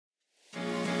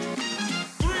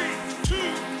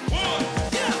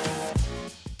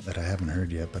haven't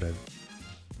heard yet, but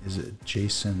is it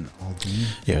Jason Aldean?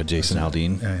 Yeah, Jason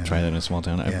Aldean. Yeah. Try That in a Small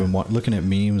Town. I've been looking at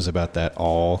memes about that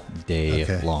all day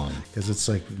long. Because it's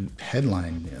like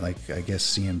headline, like I guess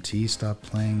CMT stopped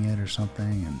playing it or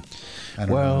something, and I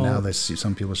don't know. Now there's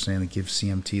some people are saying to give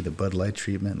CMT the Bud Light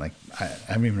treatment. Like I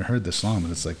haven't even heard the song, but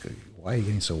it's like, why are you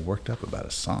getting so worked up about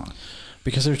a song?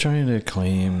 Because they're trying to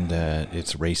claim that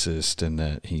it's racist and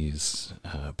that he's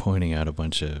pointing out a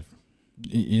bunch of,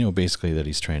 basically that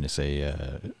he's trying to say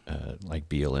like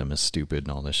BLM is stupid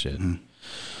and all this shit. Mm-hmm.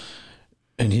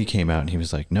 And he came out and he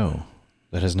was like, no,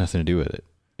 that has nothing to do with it.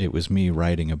 It was me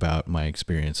writing about my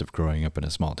experience of growing up in a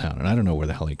small town. And I don't know where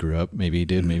the hell he grew up. Maybe he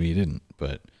did, maybe he didn't.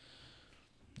 But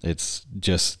it's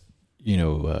just,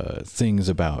 things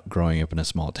about growing up in a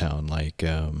small town. Like,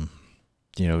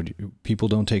 people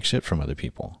don't take shit from other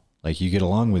people. Like you get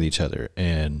along with each other.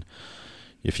 And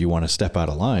if you want to step out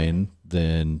of line,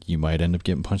 then you might end up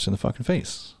getting punched in the fucking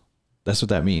face. That's what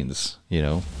that means,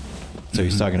 So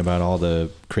he's talking about all the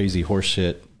crazy horse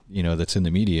shit, that's in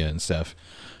the media and stuff.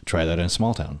 Try that in a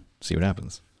small town. See what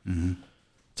happens. Mm-hmm.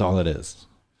 That's all it is.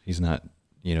 He's not,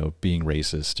 being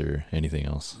racist or anything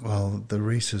else. Well, the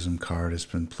racism card has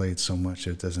been played so much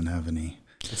it doesn't have any.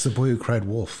 It's the boy who cried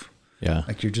wolf. Yeah.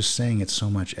 Like you're just saying it so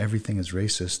much, everything is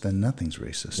racist, then nothing's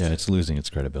racist. Yeah, it's losing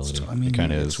its credibility. It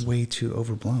kind of is. It's way too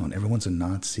overblown. Everyone's a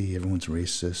Nazi, everyone's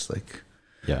racist. Like,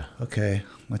 yeah. Okay,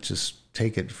 let's just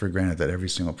take it for granted that every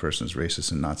single person is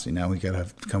racist and Nazi. Now we got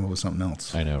to come up with something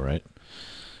else. I know, right?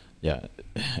 Yeah,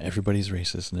 everybody's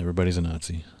racist and everybody's a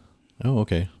Nazi. Oh,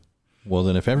 okay. Well,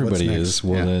 then if everybody is,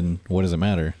 then what does it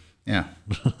matter? Yeah.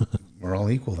 We're all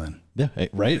equal then. Yeah,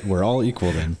 right? We're all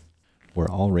equal then. We're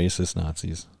all racist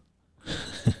Nazis.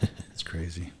 It's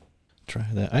crazy. Try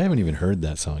that. I haven't even heard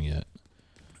that song yet.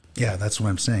 Yeah, that's what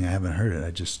I'm saying. I haven't heard it.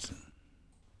 I just...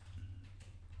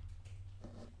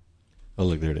 Oh,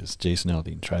 look, there it is. Jason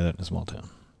Aldean. Try That in a Small Town.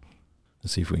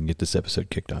 Let's see if we can get this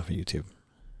episode kicked off of YouTube.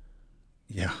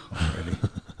 Yeah, already.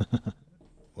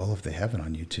 Well, if they have it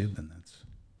on YouTube, then that's...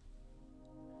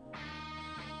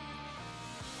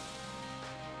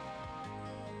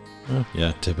 Oh,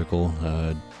 yeah, typical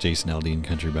Jason Aldean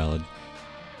country ballad.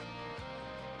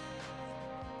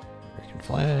 American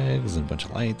flags and a bunch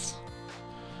of lights.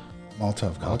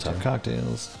 Molotov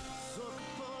cocktails.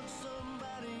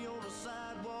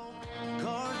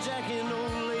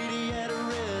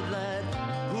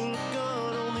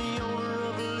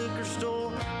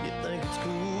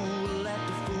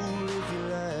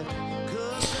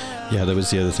 Yeah, that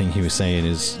was the other thing he was saying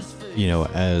is,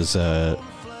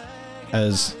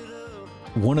 as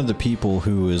one of the people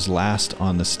who was last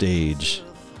on the stage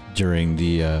during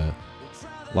the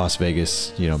Las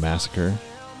Vegas, massacre,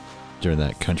 during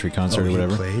that country concert or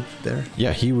whatever. He played there?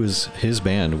 Yeah, his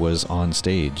band was on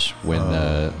stage when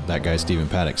that guy Stephen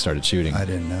Paddock started shooting. I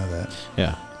didn't know that.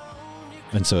 Yeah.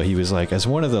 And so he was like, as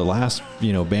one of the last,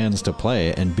 bands to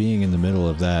play and being in the middle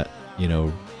of that,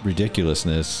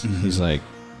 ridiculousness, mm-hmm. He's like,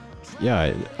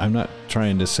 yeah, I'm not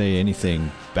trying to say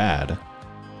anything bad.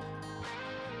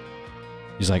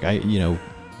 He's like,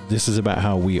 this is about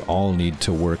how we all need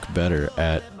to work better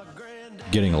at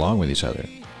getting along with each other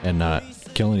and not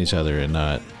killing each other and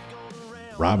not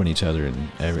robbing each other and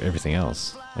everything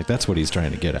else. Like, that's what he's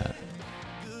trying to get at.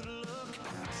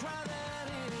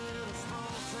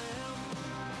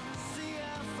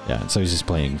 Yeah, and so he's just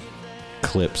playing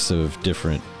clips of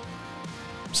different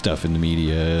stuff in the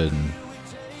media and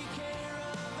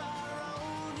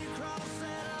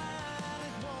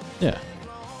yeah.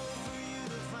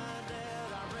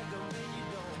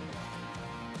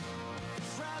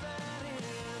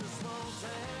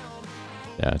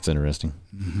 Yeah, it's interesting.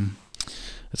 Mm-hmm.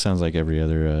 It sounds like every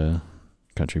other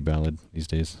country ballad these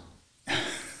days.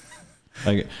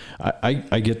 I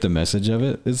get the message of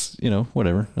it. It's,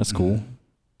 whatever. That's cool. Mm-hmm.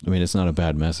 I mean, it's not a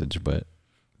bad message, but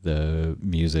the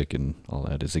music and all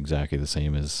that is exactly the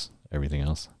same as everything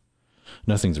else.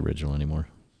 Nothing's original anymore.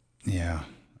 Yeah,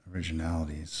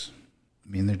 originalities.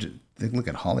 I mean, they look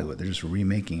at Hollywood. They're just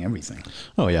remaking everything.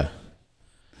 Oh yeah,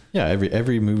 yeah.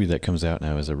 Every movie that comes out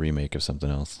now is a remake of something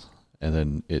else, and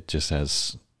then it just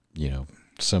has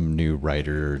some new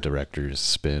writer or director's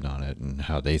spin on it and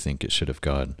how they think it should have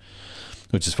gone.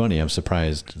 Which is funny. I'm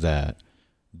surprised that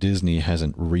Disney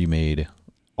hasn't remade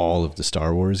all of the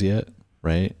Star Wars yet,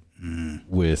 right?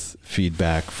 With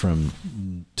feedback from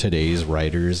today's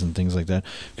writers and things like that.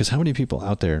 Because how many people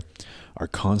out there are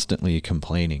constantly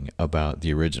complaining about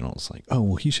the originals? Like, oh,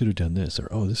 well, he should have done this, or,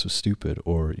 oh, this was stupid,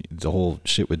 or the whole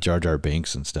shit with Jar Jar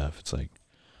Binks and stuff. It's like,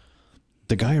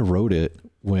 the guy who wrote it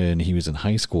when he was in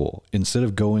high school, instead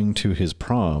of going to his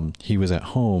prom, he was at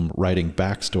home writing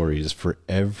backstories for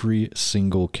every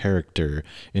single character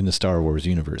in the Star Wars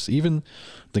universe. Even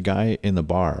the guy in the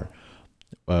bar,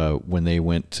 when they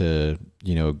went to,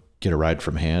 get a ride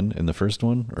from Han in the first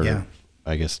one, or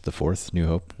I guess the fourth, New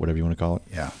Hope, whatever you want to call it.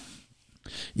 Yeah.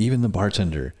 Even the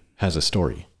bartender has a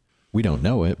story. We don't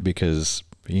know it because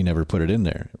he never put it in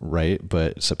there, right?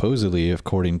 But supposedly,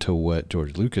 according to what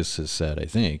George Lucas has said, I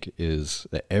think, is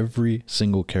that every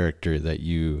single character that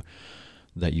you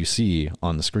see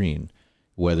on the screen,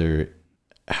 whether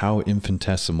how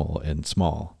infinitesimal and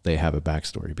small, they have a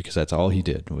backstory, because that's all he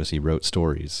did was he wrote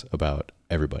stories about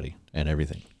everybody and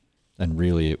everything. And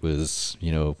really it was,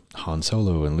 Han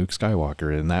Solo and Luke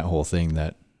Skywalker and that whole thing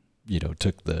that,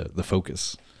 took the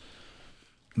focus.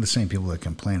 The same people that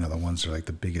complain are the ones that are like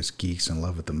the biggest geeks and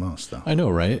love it the most, though. I know,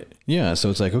 right? Yeah. So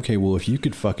it's like, okay, well, if you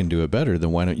could fucking do it better,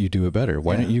 then why don't you do it better?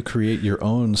 Why don't you create your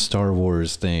own Star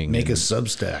Wars thing? Make a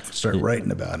Substack. Start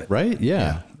writing about it. Right?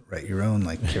 Yeah. Write your own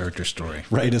character story.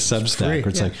 Write a Substack. Where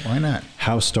it's like, why not?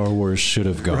 How Star Wars should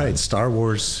have gone. Right. Star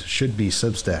Wars should be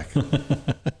Substack.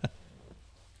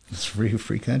 It's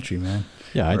free country, man.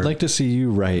 Yeah. I'd like to see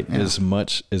you write as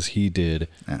much as he did.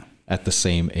 Yeah. At the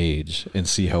same age and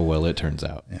see how well it turns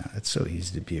out. Yeah, it's so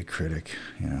easy to be a critic,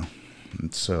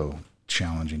 It's so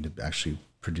challenging to actually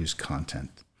produce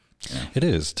content. It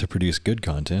is to produce good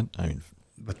content. I mean,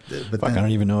 but I don't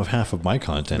even know if half of my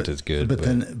content is good. But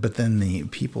then the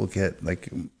people get, like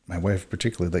my wife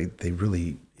particularly, they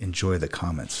really enjoy the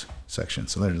comments section.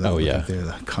 So they're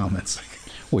the comments.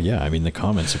 Well, yeah, I mean the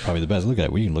comments are probably the best. Look at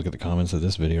it. We can look at the comments of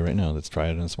this video right now. Let's try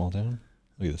it in a small town.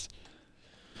 Look at this.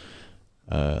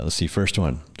 Let's see. First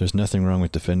one. There's nothing wrong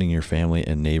with defending your family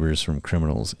and neighbors from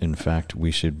criminals. In fact, we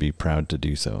should be proud to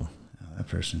do so. That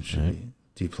person should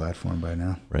be deplatformed by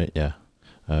now. Right. Yeah.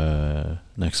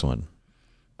 Next one.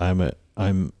 I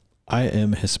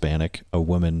am Hispanic, a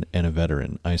woman, and a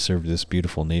veteran. I serve this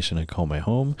beautiful nation I call my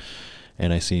home,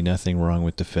 and I see nothing wrong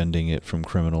with defending it from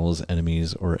criminals,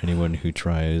 enemies, or anyone who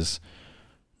tries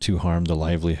to harm the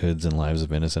livelihoods and lives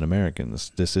of innocent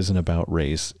Americans. This isn't about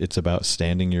race. It's about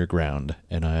standing your ground,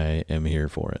 and I am here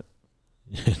for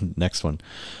it. Next one.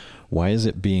 Why is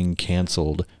it being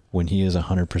canceled when he is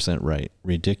 100% right?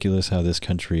 Ridiculous how this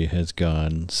country has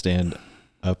gone. Stand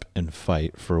up and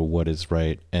fight for what is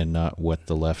right and not what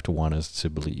the left want us to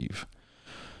believe.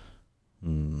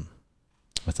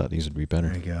 I thought these would be better.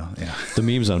 There you go. Yeah. The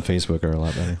memes on Facebook are a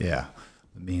lot better. Yeah.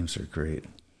 The memes are great.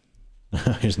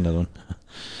 Here's another one.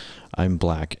 I'm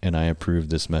black and I approve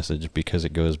this message because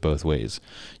it goes both ways.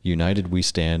 United we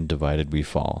stand, divided we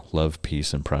fall. Love,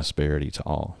 peace, and prosperity to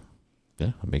all.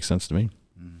 Yeah, it makes sense to me.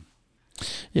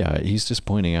 Yeah, he's just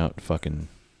pointing out fucking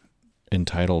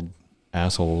entitled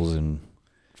assholes and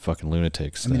fucking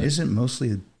lunatics. I mean, isn't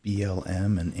mostly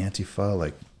BLM and Antifa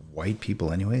like white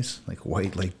people anyways? Like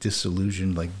white,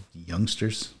 disillusioned,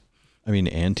 youngsters? I mean,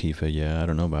 Antifa, yeah. I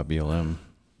don't know about BLM.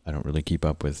 I don't really keep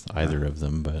up with either of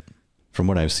them, but from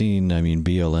what I've seen, I mean,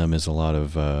 BLM is a lot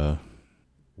of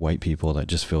white people that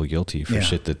just feel guilty for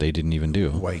shit that they didn't even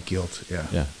do. White guilt, yeah.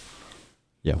 Yeah.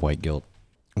 Yeah, white guilt.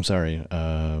 I'm sorry,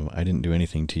 I didn't do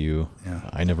anything to you. Yeah.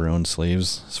 I never owned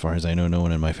slaves. As far as I know, no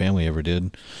one in my family ever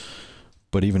did.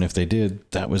 But even if they did,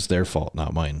 that was their fault,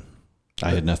 not mine. I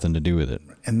had nothing to do with it.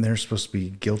 And they're supposed to be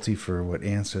guilty for what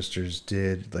ancestors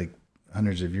did,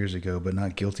 hundreds of years ago, but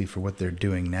not guilty for what they're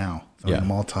doing now.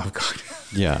 Molotov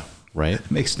cocktail. Yeah,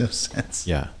 right? Makes no sense.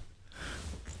 Yeah.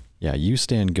 Yeah, you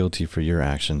stand guilty for your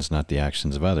actions, not the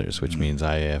actions of others, which means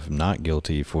I am not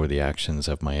guilty for the actions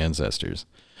of my ancestors.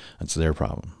 That's their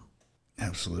problem.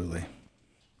 Absolutely.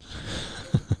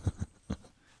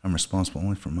 I'm responsible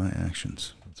only for my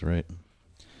actions. That's right.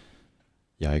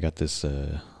 Yeah, I got this...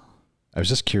 I was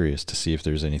just curious to see if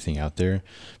there's anything out there,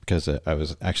 because I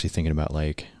was actually thinking about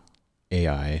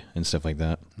AI and stuff like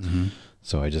that. Mm-hmm.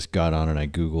 So I just got on and I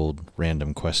Googled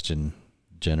random question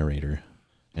generator,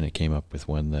 and it came up with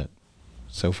one that,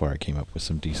 so far, it came up with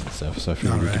some decent stuff. So I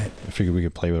figured we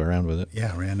could play around with it.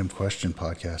 Yeah, random question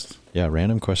podcast. Yeah,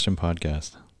 random question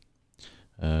podcast.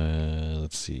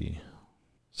 Let's see.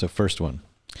 So first one.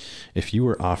 If you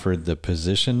were offered the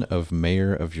position of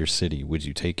mayor of your city, would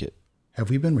you take it? Have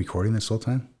we been recording this whole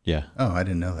time? Yeah. Oh, I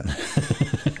didn't know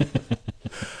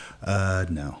that.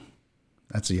 No.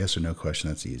 That's a yes or no question.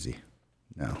 That's easy.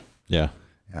 No. Yeah.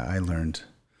 Yeah, I learned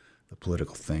the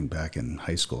political thing back in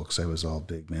high school because I was all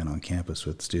big man on campus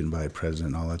with student body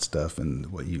president and all that stuff. And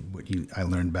what I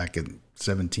learned back at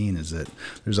 17 is that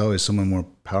there's always someone more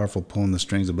powerful pulling the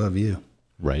strings above you.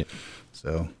 Right.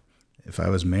 So if I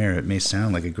was mayor, it may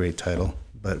sound like a great title,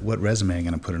 but what resume am I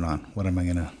going to put it on? What am I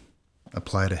going to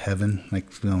apply to heaven,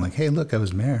 like feeling like, hey, look, I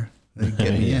was mayor. They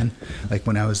get me in. Like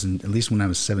when I was at least when I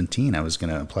was 17, I was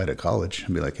going to apply to college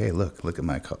and be like, hey, look at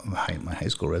my high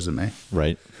school resume.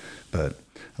 Right. But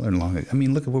I learned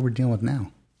look at what we're dealing with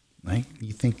now. Right?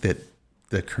 You think that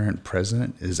the current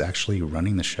president is actually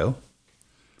running the show?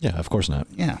 Yeah, of course not.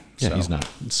 Yeah. Yeah, so, he's not.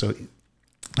 So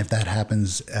if that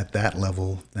happens at that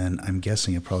level, then I'm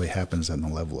guessing it probably happens at the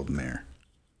level of mayor.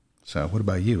 So what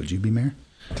about you? Would you be mayor?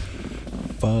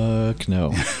 Fuck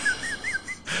no.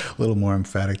 A little more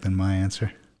emphatic than my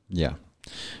answer. Yeah.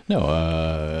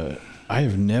 No, I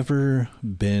have never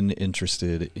been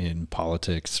interested in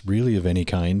politics really of any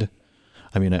kind.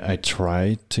 I mean, I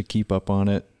try to keep up on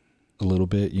it a little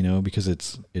bit, you know, because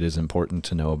it is important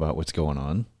to know about what's going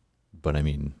on. But I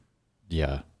mean,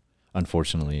 yeah,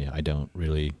 unfortunately, I don't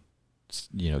really,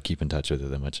 you know, keep in touch with it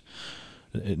that much.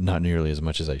 Not nearly as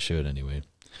much as I should anyway.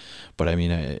 But I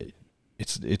mean,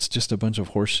 it's just a bunch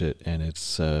of horseshit, and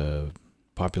it's a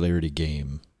popularity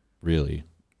game, really.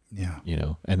 Yeah. You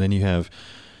know, and then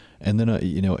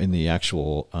you know, in the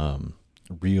actual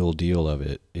real deal of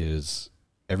it is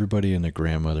everybody and their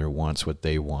grandmother wants what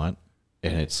they want.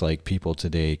 And it's like people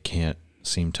today can't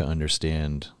seem to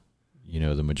understand, you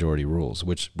know, the majority rules,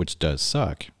 which does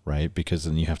suck, right? Because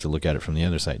then you have to look at it from the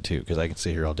other side too. Because I can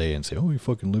sit here all day and say, oh, you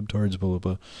fucking libtards, blah, blah,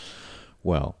 blah.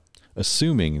 Well,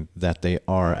 assuming that they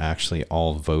are actually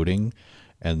all voting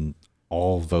and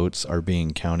all votes are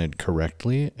being counted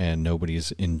correctly and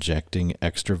nobody's injecting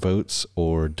extra votes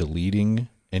or deleting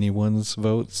anyone's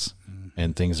votes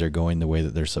and things are going the way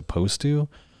that they're supposed to,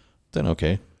 then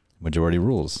okay, majority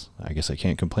rules. I guess I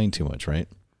can't complain too much, right?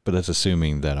 But that's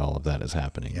assuming that all of that is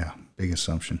happening. Yeah, big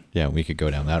assumption. Yeah, we could go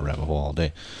down that rabbit hole all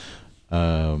day.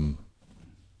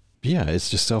 Yeah, it's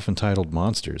just self-entitled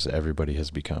monsters everybody has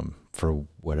become for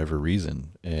whatever reason.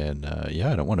 And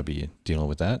yeah, I don't want to be dealing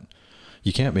with that.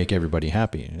 You can't make everybody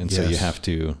happy. And so you have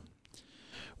to,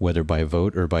 whether by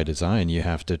vote or by design, you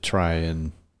have to try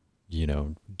and, you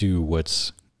know, do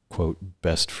what's, quote,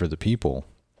 best for the people.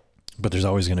 But there's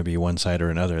always going to be one side or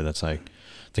another that's like,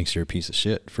 thinks you're a piece of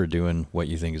shit for doing what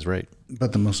you think is right.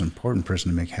 But the most important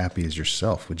person to make happy is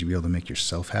yourself. Would you be able to make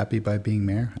yourself happy by being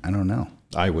mayor? I don't know.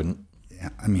 I wouldn't. Yeah,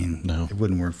 I mean, no. It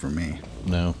wouldn't work for me.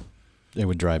 No, it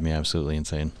would drive me absolutely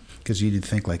insane. Because you'd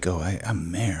think like, oh,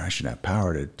 I'm mayor. I should have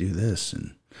power to do this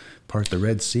and part the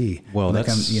Red Sea. Well, like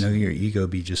that's, your ego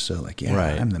be just so like, yeah,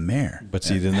 right. I'm the mayor. But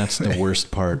see, then that's the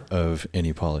worst part of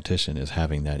any politician is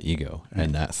having that ego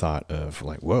and that thought of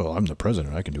like, well, I'm the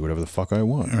president. I can do whatever the fuck I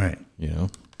want. Right. You know,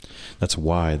 that's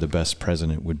why the best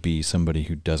president would be somebody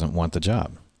who doesn't want the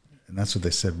job. And that's what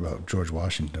they said about George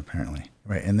Washington, apparently.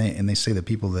 Right. And they say the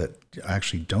people that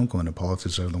actually don't go into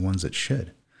politics are the ones that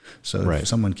should. So if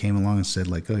someone came along and said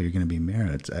like, oh, you're going to be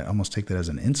mayor, I almost take that as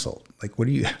an insult. Like,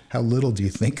 how little do you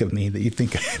think of me that you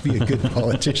think I'd be a good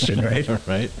politician, right?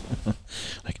 Right.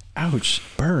 Like, ouch,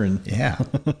 burn. Yeah.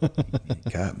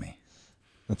 You got me.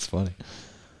 That's funny.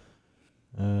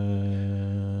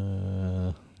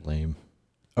 Lame.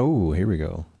 Oh, here we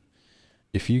go.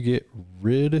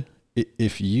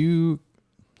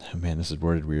 Man, this is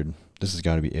worded weird. This has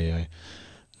got to be AI.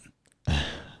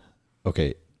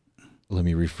 Okay. Let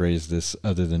me rephrase this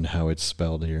other than how it's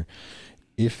spelled here.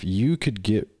 If you could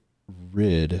get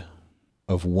rid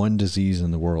of one disease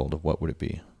in the world, what would it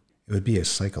be? It would be a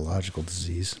psychological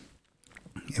disease.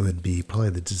 It would be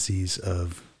probably the disease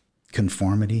of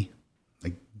conformity,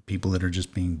 like people that are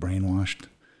just being brainwashed.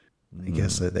 I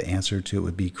guess the answer to it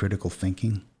would be critical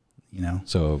thinking, you know?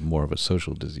 So more of a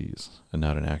social disease and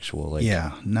not an actual like...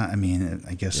 Yeah,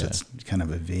 I guess it's kind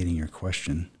of evading your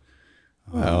question.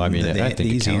 Well, I mean, I think the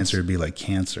easy counts. answer would be like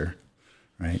cancer,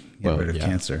 right? Get rid of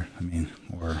cancer. I mean,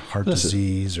 or heart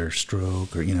disease or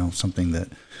stroke or, you know, something like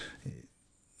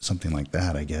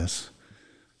that, I guess.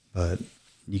 But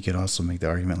you could also make the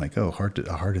argument like, oh, a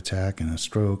heart attack and a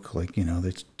stroke, like, you know,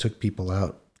 they took people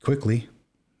out quickly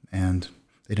and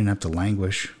they didn't have to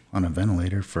languish on a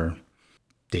ventilator for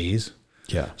days.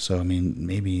 Yeah. So, I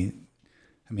mean,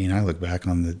 I look back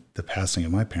on the passing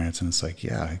of my parents and it's like,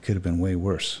 yeah, it could have been way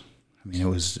worse. I mean, it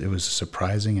was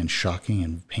surprising and shocking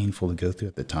and painful to go through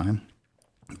at the time.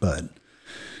 But,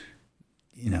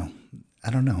 you know, I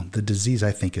don't know. The disease,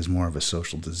 I think, is more of a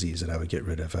social disease that I would get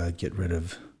rid of. I would get rid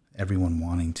of everyone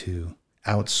wanting to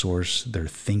outsource their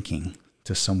thinking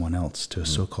to someone else, to a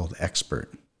so-called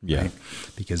expert. Yeah. Right?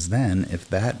 Because then if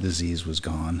that disease was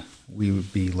gone, we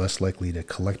would be less likely to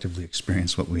collectively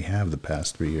experience what we have the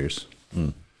past 3 years.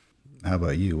 How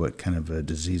about you? What kind of a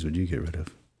disease would you get rid of?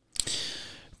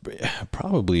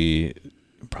 Probably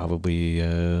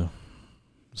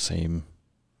same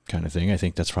kind of thing. I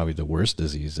think that's probably the worst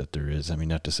disease that there is. I mean,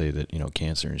 not to say that,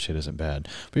 cancer and shit isn't bad,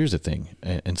 but here's the thing.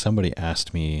 And somebody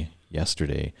asked me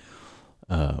yesterday,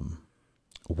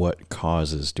 what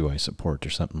causes do I support or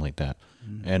something like that?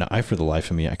 And for the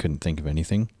life of me, I couldn't think of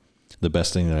anything. The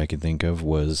best thing that I could think of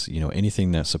was,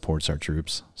 anything that supports our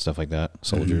troops, stuff like that,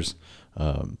 soldiers,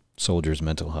 soldiers'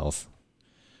 mental health,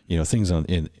 things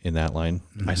in that line.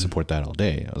 I support that all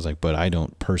day. I was like, but I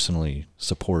don't personally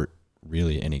support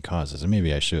really any causes, and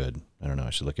maybe I should. I don't know.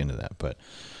 I should look into that. But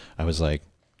I was like,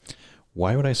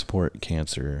 why would I support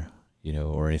cancer,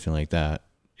 or anything like that?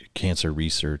 Cancer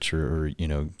research or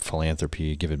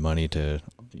philanthropy, giving money to,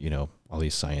 all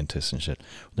these scientists and shit.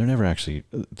 They're never actually,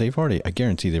 I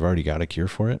guarantee they've already got a cure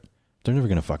for it. They're never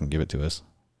going to fucking give it to us.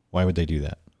 Why would they do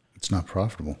that? It's not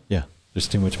profitable. Yeah. There's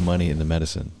too much money in the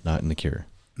medicine, not in the cure.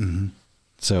 Mm-hmm.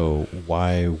 So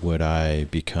why would I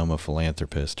become a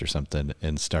philanthropist or something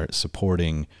and start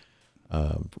supporting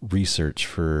research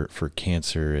for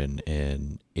cancer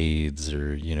and AIDS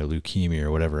or, leukemia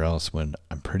or whatever else, when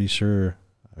I'm pretty sure,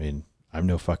 I'm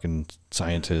no fucking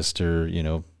scientist or,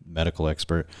 medical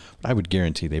expert, but I would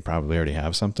guarantee they probably already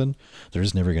have something. They're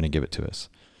just never going to give it to us.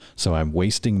 So I'm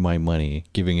wasting my money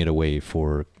giving it away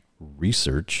for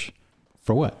research.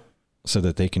 For what? So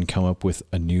that they can come up with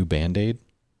a new Band-Aid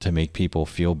to make people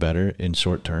feel better in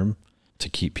short term, to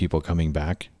keep people coming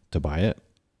back to buy it?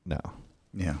 No.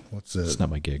 Yeah. It's not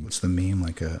my gig. What's the meme?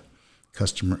 Like a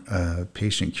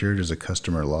patient cured is a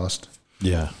customer lost.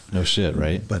 Yeah. No shit,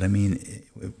 right? But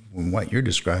when what you're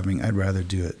describing, I'd rather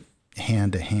do it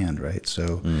hand to hand, right?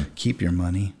 So keep your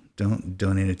money. Don't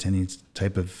donate it to any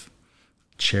type of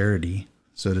charity,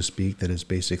 so to speak, that is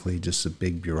basically just a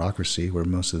big bureaucracy where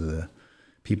most of the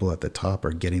people at the top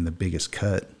are getting the biggest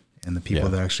cut, and the people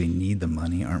that actually need the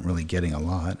money aren't really getting a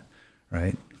lot,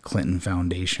 right? Clinton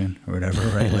Foundation or whatever,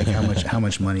 right? Like how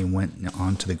much money went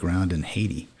onto the ground in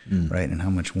Haiti, right? And how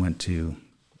much went to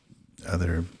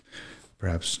other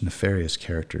perhaps nefarious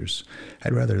characters.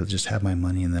 I'd rather just have my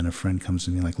money, and then a friend comes to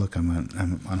me like, look, I'm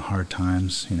on hard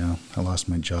times, I lost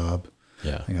my job.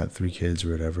 Yeah. I got 3 kids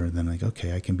or whatever. And then like,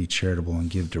 okay, I can be charitable and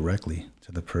give directly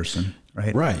to the person,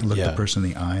 right? Right. Look the person in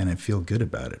the eye and I feel good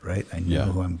about it, right? I know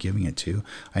who I'm giving it to.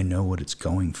 I know what it's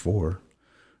going for,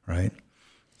 right?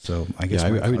 So I guess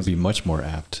I would be much more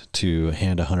apt to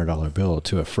hand $100 bill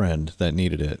to a friend that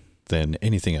needed it than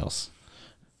anything else.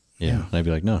 Yeah. And I'd be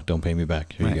like, no, don't pay me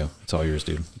back. Here you go. It's all yours,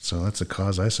 dude. So that's a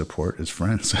cause I support, is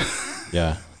friends.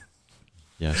 Yeah.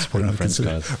 Yeah. Support a friend's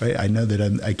cause. Right. I know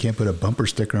that I can't put a bumper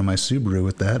sticker on my Subaru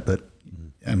with that, but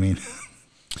I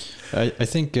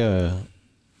think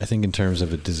in terms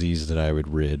of a disease that I would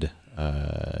rid,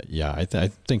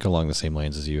 I think along the same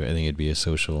lines as you. I think it'd be a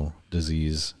social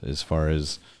disease, as far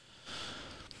as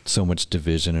so much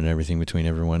division and everything between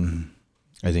everyone.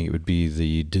 I think it would be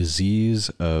the disease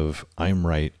of I'm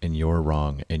right and you're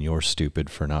wrong and you're stupid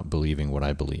for not believing what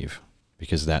I believe,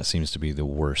 because that seems to be the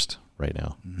worst right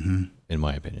now, in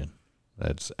my opinion.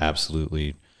 That's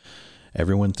absolutely,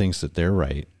 everyone thinks that they're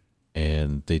right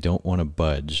and they don't want to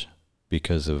budge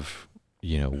because of,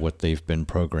 what they've been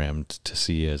programmed to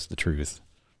see as the truth.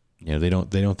 They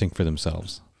don't think for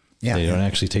themselves. Yeah. They don't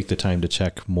actually take the time to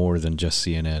check more than just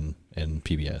CNN and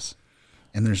PBS.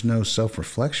 And there's no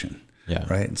self-reflection. Yeah.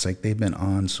 Right. It's like they've been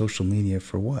on social media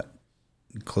for what?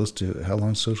 Close to how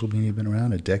long social media been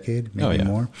around? A decade, maybe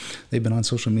more. They've been on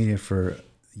social media for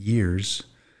years,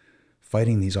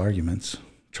 fighting these arguments,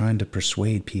 trying to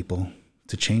persuade people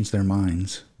to change their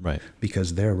minds, right?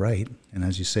 Because they're right, and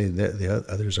as you say, the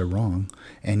others are wrong.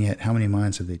 And yet, how many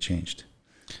minds have they changed?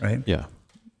 Right? Yeah.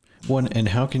 One, and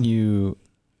how can you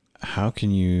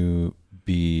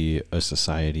be a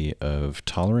society of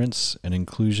tolerance and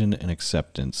inclusion and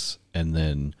acceptance, and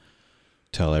then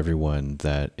tell everyone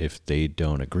that if they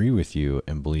don't agree with you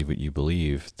and believe what you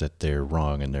believe, that they're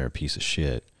wrong and they're a piece of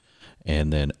shit,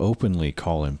 and then openly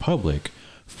call in public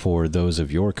for those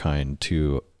of your kind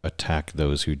to attack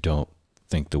those who don't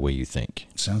think the way you think?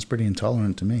 Sounds pretty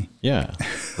intolerant to me. Yeah.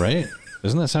 Right?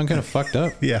 Doesn't that sound kind of fucked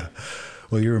up? Yeah.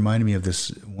 Well, you reminded me of this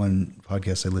one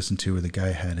podcast I listened to where the guy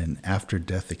had an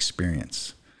after-death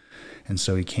experience. And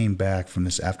so he came back from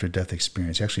this after-death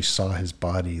experience. He actually saw his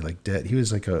body like dead. He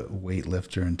was like a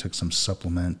weightlifter and took some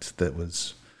supplement that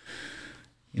was,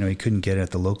 he couldn't get it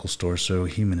at the local store. So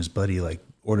him and his buddy like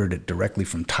ordered it directly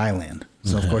from Thailand.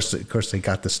 So of course they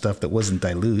got the stuff that wasn't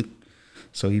dilute.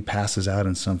 So he passes out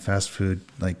in some fast food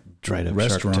like dried up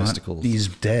restaurant. He's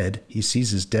dead. He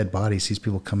sees his dead body, sees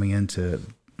people coming in to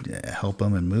help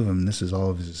him and move him. And this is all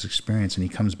of his experience. And he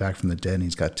comes back from the dead and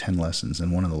he's got 10 lessons.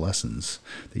 And one of the lessons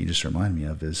that you just reminded me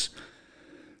of is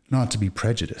not to be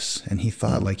prejudiced. And he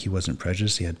thought like he wasn't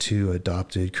prejudiced. He had 2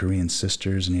 adopted Korean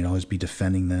sisters, and he'd always be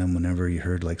defending them whenever he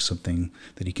heard like something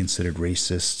that he considered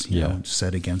racist, you know,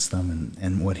 said against them.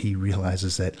 And what he realized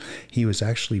is that he was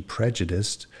actually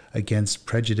prejudiced against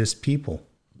prejudiced people.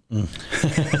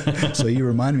 So you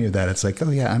remind me of that. It's like, oh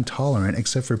yeah, I'm tolerant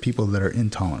except for people that are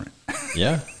intolerant.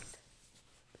 Yeah.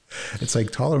 It's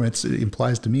like tolerance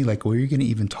implies to me like, well, you're going to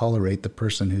even tolerate the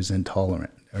person who's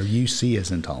intolerant or you see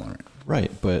as intolerant.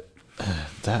 Right. But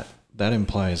that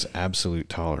implies absolute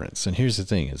tolerance. And here's the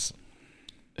thing is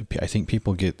I think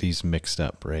people get these mixed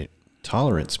up, right?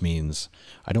 Tolerance means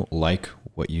I don't like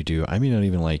what you do. I may not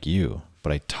even like you,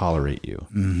 but I tolerate you.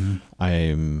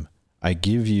 Mm-hmm. I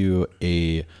give you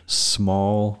a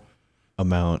small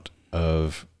amount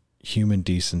of human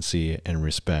decency and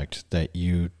respect that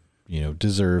you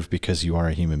deserve because you are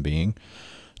a human being,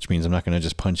 which means I'm not going to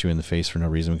just punch you in the face for no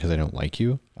reason because I don't like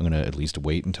you. I'm going to at least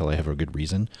wait until I have a good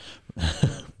reason.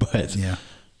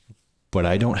 But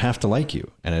I don't have to like you,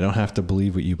 and I don't have to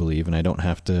believe what you believe, and I don't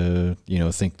have to,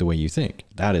 think the way you think.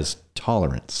 That is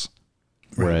tolerance.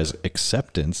 Right. Whereas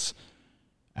acceptance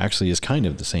actually is kind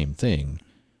of the same thing.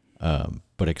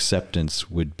 But acceptance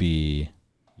would be,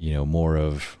 more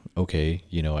of, okay,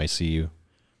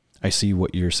 I see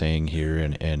what you're saying here,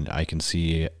 and I can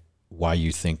see why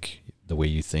you think the way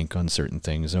you think on certain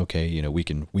things. Okay, we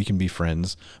can be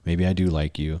friends. Maybe I do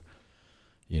like you,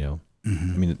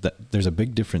 Mm-hmm. I mean, there's a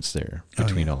big difference there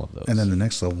between all of those. And then the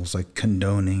next level is like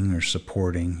condoning or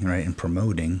supporting, right, and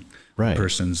promoting a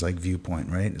person's like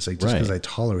viewpoint, right? It's like just because I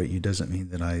tolerate you doesn't mean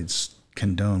that I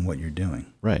condone what you're doing.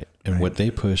 Right. And what they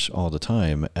push all the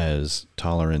time as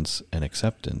tolerance and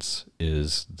acceptance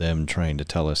is them trying to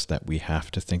tell us that we have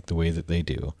to think the way that they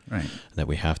do, right? That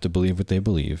we have to believe what they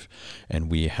believe, and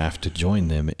we have to join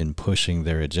them in pushing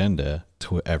their agenda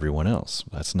to everyone else.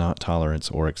 That's not tolerance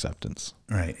or acceptance.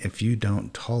 Right. If you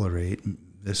don't tolerate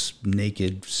this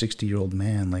naked 60-year-old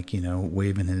man, like,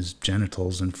 waving his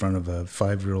genitals in front of a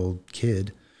 5-year-old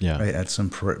kid, right, at some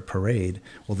parade,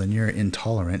 well, then you're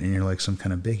intolerant and you're like some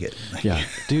kind of bigot. Yeah,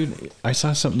 dude, I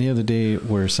saw something the other day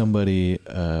where somebody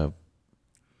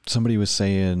was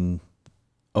saying,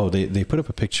 they put up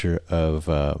a picture of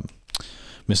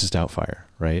Mrs. Doubtfire,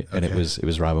 right? Okay. And it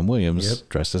was Robin Williams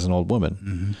dressed as an old woman.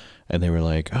 Mm-hmm. And they were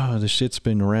like, oh, this shit's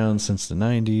been around since the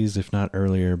 90s, if not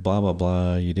earlier, blah, blah,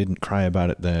 blah. You didn't cry about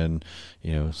it then,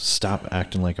 stop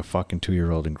acting like a fucking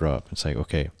 2-year-old and grow up. It's like,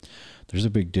 okay, there's a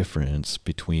big difference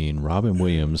between Robin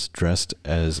Williams dressed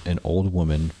as an old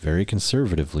woman very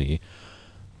conservatively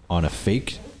on a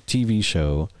fake TV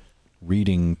show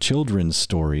reading children's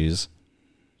stories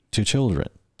to children.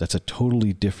 That's a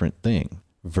totally different thing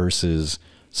versus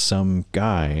some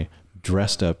guy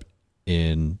dressed up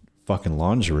in fucking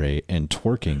lingerie and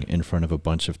twerking in front of a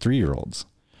bunch of 3-year-olds.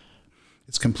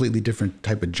 It's completely different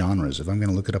type of genres. If I'm going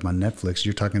to look it up on Netflix,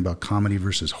 you're talking about comedy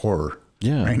versus horror.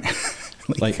 Yeah.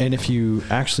 Right? And if you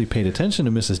actually paid attention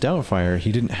to Mrs. Doubtfire,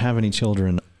 he didn't have any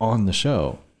children on the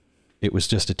show. It was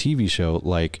just a TV show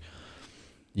like,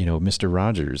 Mr.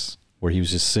 Rogers, where he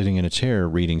was just sitting in a chair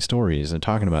reading stories and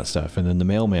talking about stuff. And then the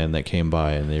mailman that came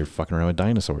by and they were fucking around with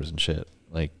dinosaurs and shit.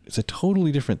 Like, it's a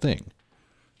totally different thing.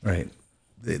 Right.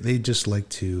 They just like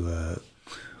to,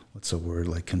 what's the word?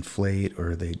 Like conflate,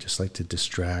 or they just like to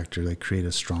distract, or like create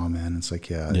a straw man. It's like,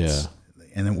 and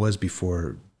it was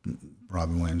before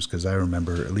Robin Williams, because I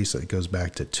remember, at least it goes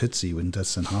back to Tootsie when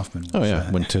Dustin Hoffman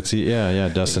was when Tootsie,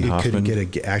 Dustin Hoffman. He couldn't get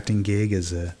an acting gig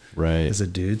as a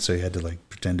dude, so he had to like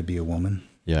pretend to be a woman.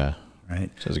 Yeah. Right?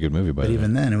 So it was a good movie, but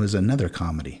even then, it was another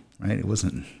comedy, right? It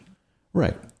wasn't...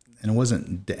 Right. And it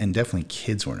wasn't... And definitely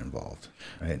kids weren't involved,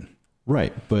 right?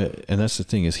 Right, and that's the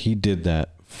thing, is he did that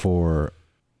for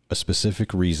a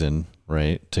specific reason,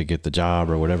 right? To get the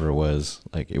job or whatever it was.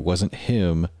 Like, it wasn't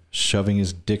him shoving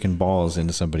his dick and balls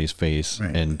into somebody's face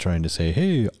and trying to say,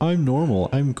 hey, I'm normal,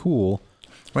 I'm cool.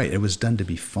 Right, it was done to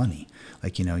be funny.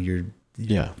 Like,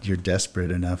 you're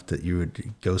desperate enough that you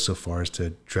would go so far as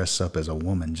to dress up as a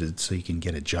woman just so you can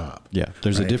get a job. Yeah,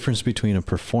 there's a difference between a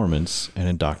performance and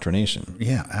indoctrination.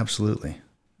 Yeah, absolutely.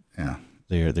 Yeah.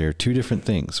 They're two different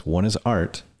things. One is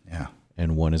art,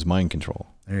 and one is mind control.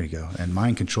 There you go. And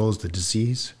mind control is the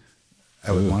disease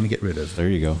I would want to get rid of. There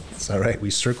you go. It's all right. We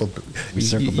circled back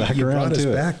around you brought us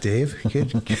back, Dave.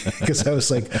 Because I was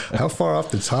like, how far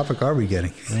off the topic are we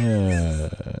getting?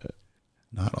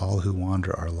 Not all who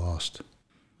wander are lost.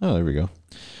 Oh, there we go.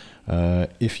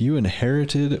 If you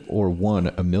inherited or won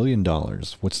 $1 million,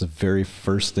 what's the very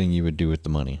first thing you would do with the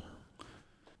money?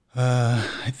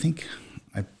 I think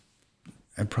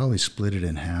I'd probably split it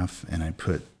in half, and I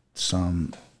put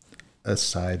some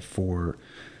aside for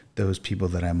those people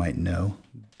that I might know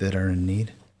that are in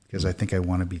need. because I think I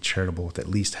want to be charitable with at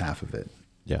least half of it.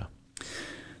 Yeah.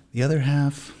 The other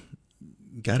half,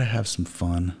 got to have some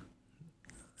fun.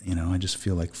 You know, I just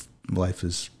feel like life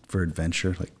is for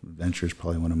adventure. Like adventure is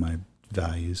probably one of my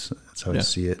values. That's how I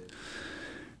see it.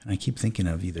 And I keep thinking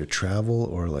of either travel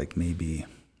or like maybe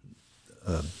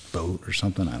a boat or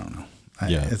something. I don't know.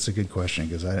 It's a good question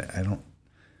because I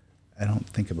don't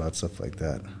think about stuff like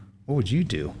that. What would you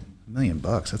do? $1 million,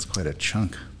 that's quite a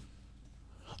chunk.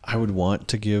 I would want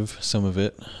to give some of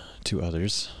it to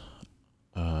others.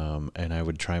 And I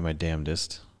would try my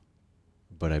damnedest.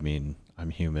 But I mean, I'm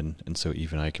human, and so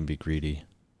even I can be greedy.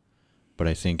 But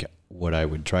I think what I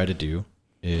would try to do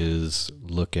is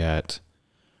look at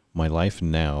my life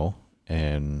now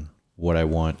and what I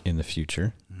want in the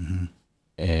future. Mm-hmm.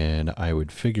 And I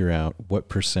would figure out what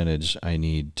percentage I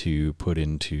need to put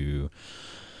into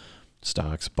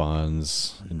stocks,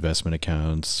 bonds, investment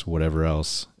accounts, whatever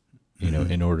else, you know,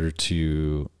 in order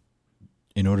to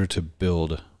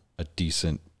build a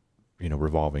decent, you know,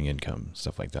 revolving income,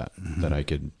 stuff like that, that I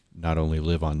could not only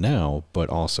live on now, but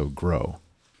also grow.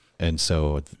 And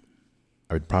so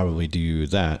I would probably do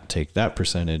that, take that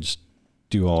percentage,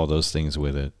 do all those things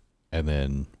with it. And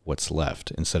then what's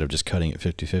left, instead of just cutting it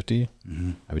 50-50,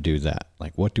 I would do that.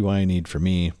 Like, what do I need for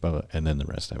me? And then the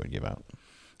rest I would give out.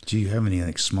 Do you have any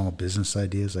like small business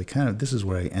ideas? Like this is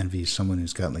where I envy someone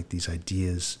who's got like these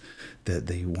ideas that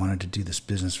they wanted to do this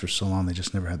business for so long. They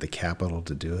just never had the capital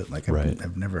to do it. Like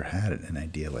I've never had an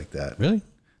idea like that. Really?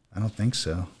 I don't think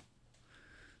so.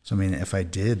 So, I mean, if I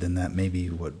did, then that may be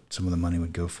what some of the money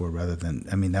would go for rather than,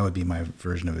 I mean, that would be my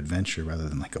version of adventure rather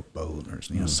than like a boat or,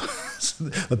 you know, so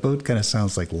a boat kind of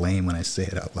sounds like lame when I say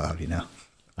it out loud, you know?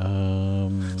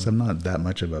 So I'm not that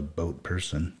much of a boat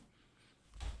person.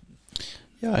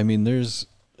 Yeah. I mean,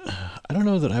 I don't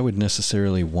know that I would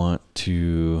necessarily want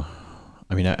to,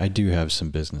 I mean, I do have some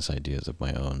business ideas of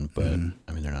my own, but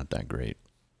I mean, they're not that great.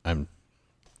 I'm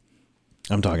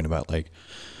talking about like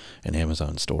an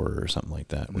Amazon store or something like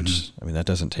that, which, I mean, that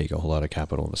doesn't take a whole lot of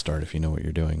capital to start if you know what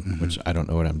you're doing, which I don't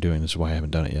know what I'm doing. This is why I haven't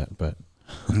done it yet. But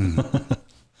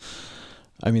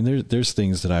I mean, there's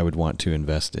things that I would want to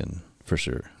invest in for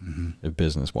sure,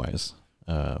 business wise.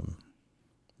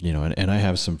 You know, and I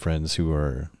have some friends who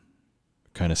are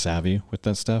kind of savvy with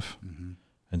that stuff.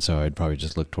 And so I'd probably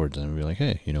just look towards them and be like,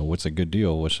 hey, you know, what's a good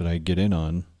deal? What should I get in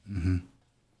on?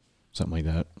 Something like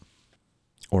that.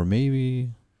 Or maybe,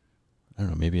 I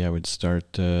don't know, maybe I would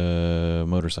start a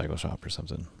motorcycle shop or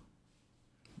something.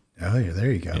 Oh, yeah,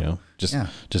 there you go. You know,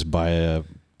 just buy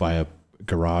a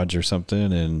garage or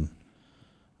something. And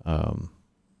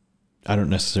I don't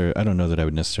know that I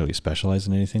would necessarily specialize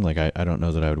in anything. Like I don't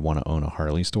know that I would want to own a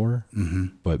Harley store,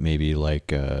 but maybe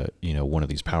like, you know, one of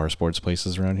these power sports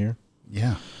places around here.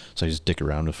 Yeah. So I just dick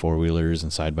around with 4-wheelers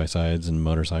and side-by-sides and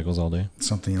motorcycles all day.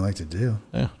 Something you like to do.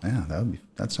 Yeah. Yeah,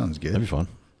 that sounds good. That'd be fun.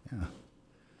 Yeah.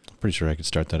 Pretty sure I could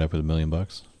start that up with $1 million.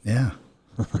 Yeah,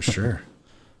 for sure.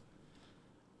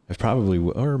 I've probably,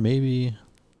 or maybe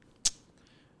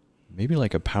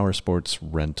like a power sports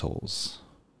rentals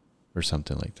or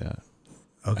something like that.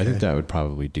 Okay. I think that would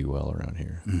probably do well around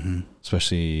here.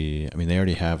 Especially, I mean, they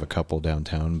already have a couple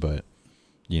downtown, but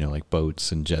you know, like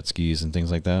boats and jet skis and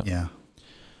things like that. Yeah.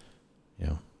 You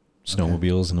know,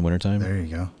 snowmobiles in the wintertime. There you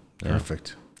go.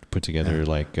 Perfect. Put together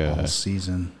like all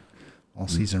season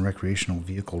recreational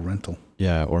vehicle rental.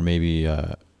 Yeah, or maybe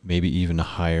even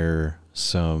hire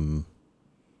some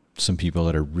people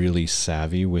that are really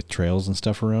savvy with trails and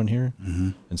stuff around here.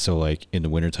 And so like in the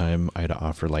wintertime, I'd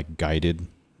offer like guided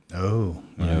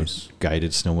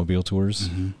guided snowmobile tours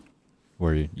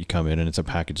where you come in and it's a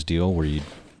package deal where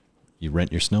you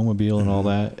rent your snowmobile and all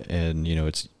that. And, you know,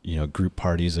 it's, you know, group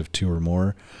parties of 2 or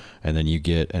more. And then you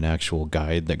get an actual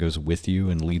guide that goes with you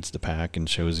and leads the pack and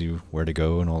shows you where to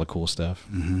go and all the cool stuff.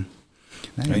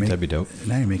 I think that'd be dope.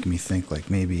 Now you're making me think like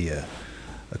maybe a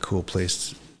cool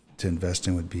place to invest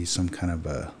in would be some kind of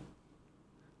a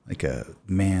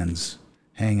man's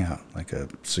hangout, like a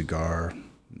cigar,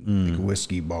 like a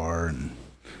whiskey bar, and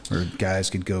where guys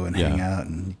could go and hang out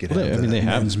and you could have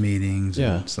men's meetings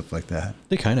and stuff like that.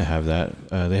 They kind of have that.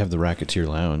 They have the Racketeer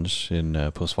Lounge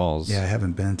in Post Falls. Yeah, I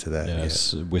haven't been to that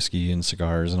yet. Whiskey and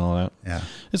cigars and all that. Yeah,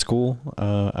 it's cool.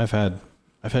 I've had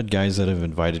guys that have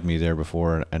invited me there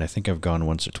before, and I think I've gone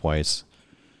once or twice.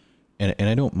 And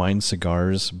I don't mind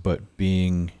cigars, but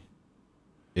being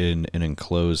in an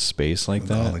enclosed space like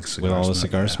that with all the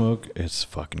cigar smoke, it's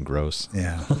fucking gross.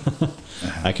 Yeah,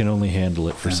 I can only handle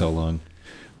it for so long.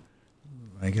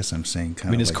 I guess I'm saying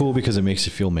it's cool because it makes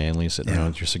you feel manly sitting around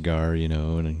with your cigar, you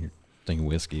know, and your thing of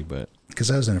whiskey, but because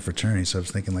I was in a fraternity, so I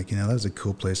was thinking, like, that was a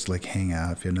cool place to, like, hang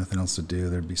out. If you had nothing else to do,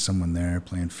 there'd be someone there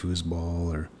playing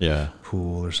foosball or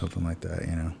pool or something like that,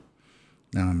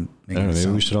 Now I'm making I don't know,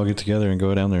 maybe we should all get together and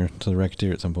go down there to the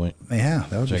Racketeer at some point. Yeah,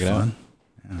 that would be fun.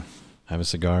 Yeah. Have a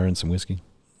cigar and some whiskey.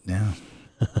 Yeah.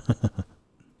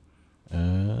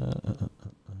 Come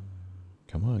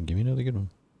on, give me another good one.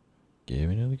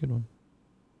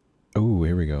 Oh,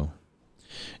 here we go.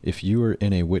 If you were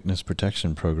in a witness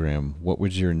protection program, what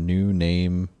would be your new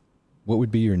name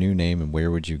and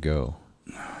where would you go?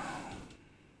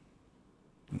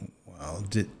 Well,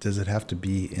 does it have to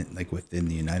be within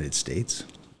the United States?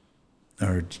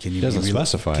 Or can you doesn't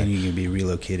specify. Can you be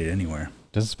relocated anywhere?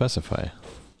 Doesn't specify.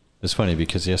 It's funny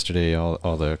because yesterday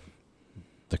all the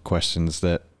questions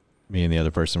that me and the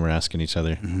other person were asking each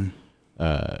other,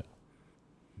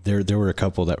 there were a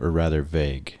couple that were rather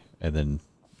vague, and then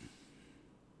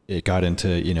it got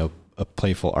into, a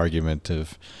playful argument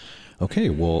of, okay,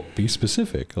 well, be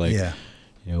specific. Like,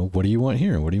 what do you want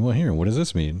here? What do you want here? What does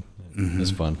this mean? Mm-hmm.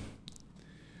 It's fun.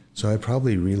 So I'd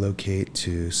probably relocate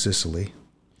to Sicily.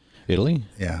 Italy?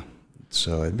 Yeah.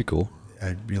 So that'd be cool.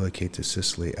 I'd relocate to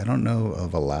Sicily. I don't know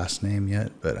of a last name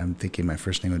yet, but I'm thinking my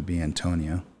first name would be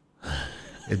Antonio.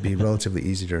 It'd be relatively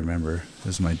easy to remember.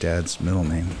 This is my dad's middle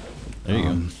name. There you go.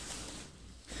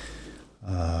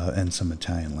 And some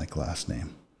Italian last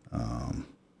name. I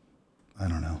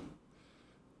don't know.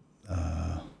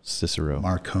 Cicero.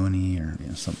 Marconi or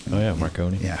something. Oh yeah,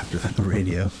 Marconi. Yeah, after the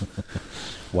radio.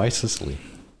 Why Sicily?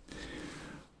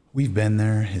 We've been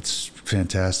there. It's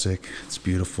fantastic. It's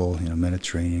beautiful.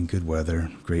 Mediterranean, good weather,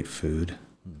 great food.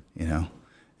 And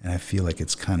I feel like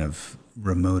it's kind of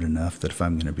remote enough that if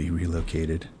I'm going to be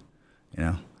relocated,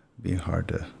 it'd be hard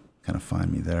to kind of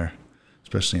find me there,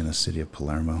 especially in the city of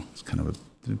Palermo. It's kind of a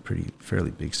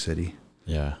fairly big city.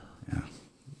 Yeah. Yeah.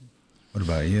 What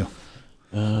about you?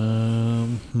 I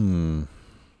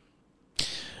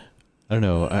don't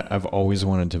know. I've always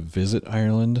wanted to visit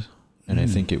Ireland, and I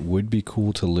think it would be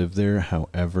cool to live there.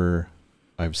 However,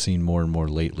 I've seen more and more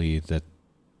lately that,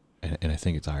 and I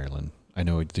think it's Ireland. I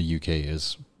know the UK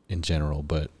is in general,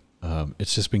 but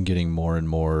it's just been getting more and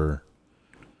more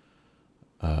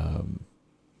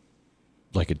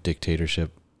like a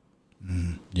dictatorship.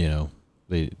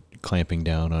 They clamping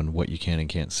down on what you can and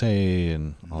can't say,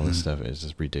 and all this stuff is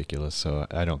just ridiculous. So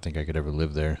I don't think I could ever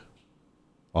live there.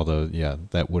 Although, yeah,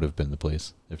 that would have been the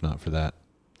place if not for that.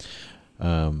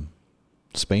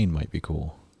 Spain might be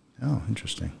cool. Oh,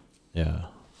 interesting. Yeah.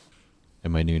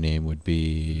 And my new name would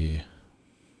be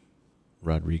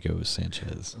Rodrigo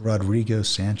Sanchez. Rodrigo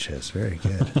Sanchez. Very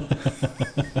good.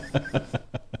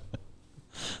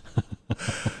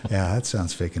 Yeah, that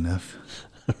sounds fake enough.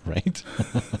 Right?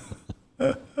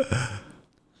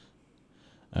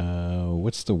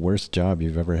 What's the worst job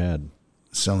you've ever had?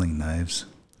 Selling knives.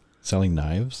 Selling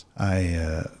knives?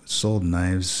 I sold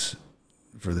knives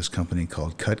for this company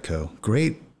called Cutco.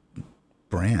 Great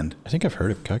brand. I think I've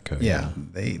heard of Cutco. Yeah.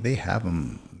 They have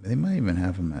them. They might even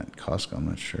have them at Costco. I'm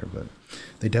not sure, but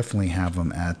they definitely have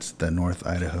them at the North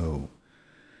Idaho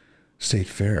State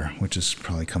Fair, which is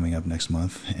probably coming up next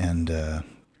month. And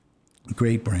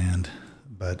great brand.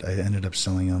 But I ended up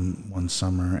selling them one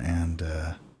summer, and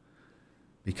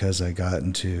because I got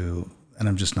into, and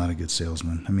I'm just not a good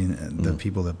salesman. I mean, the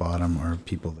people that bought them are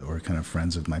people that were kind of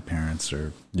friends of my parents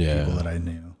or people that I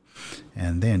knew.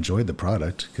 And they enjoyed the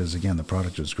product because, again, the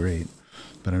product was great,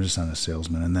 but I'm just not a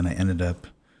salesman. And then I ended up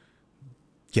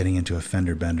getting into a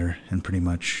fender bender and pretty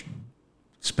much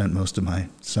spent most of my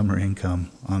summer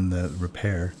income on the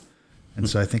repair. And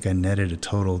so I think I netted a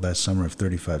total that summer of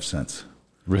 35 cents.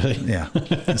 Really? Yeah.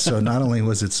 So not only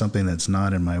was it something that's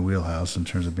not in my wheelhouse in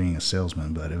terms of being a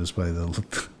salesman, but it was probably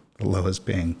the lowest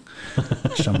paying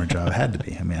summer job. It had to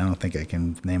be. I mean, I don't think I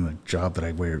can name a job that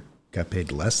I got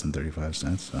paid less than 35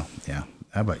 cents. So yeah.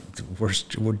 How about what's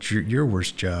your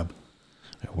worst job?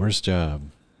 My worst job.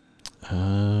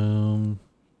 My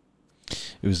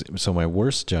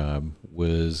worst job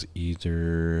was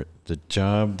either the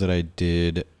job that I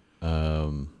did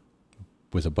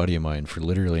with a buddy of mine for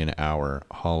literally an hour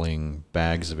hauling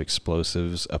bags of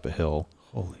explosives up a hill.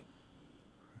 Holy.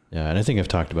 Yeah, and I think I've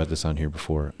talked about this on here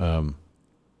before.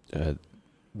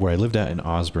 Where I lived at in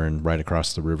Osborne, right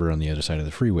across the river on the other side of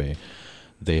the freeway,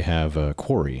 they have a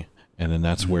quarry, and then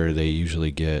that's where they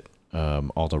usually get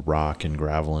all the rock and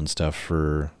gravel and stuff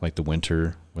for like the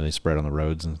winter, where they spread on the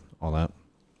roads and all that.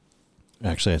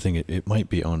 Actually, I think it might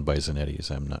be owned by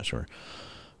Zanetti's. I'm not sure.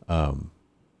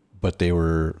 But they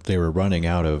were running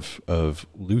out of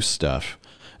loose stuff,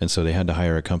 and so they had to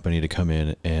hire a company to come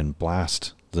in and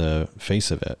blast the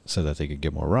face of it so that they could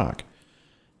get more rock.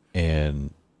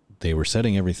 And they were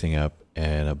setting everything up,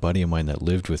 and a buddy of mine that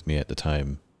lived with me at the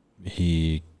time,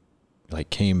 he like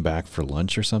came back for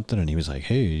lunch or something, and he was like,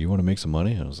 "Hey, you want to make some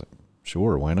money?" And I was like,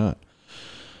 "Sure, why not?"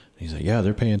 And he's like, "Yeah,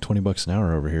 they're paying $20 an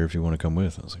hour over here if you want to come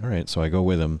with." I was like, "All right." So I go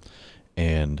with him,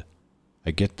 and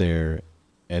I get there,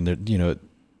 and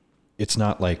it's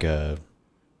not like a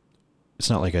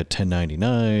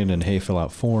 1099 and hey, fill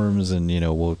out forms and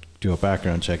we'll do a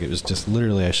background check. It was just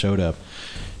literally I showed up,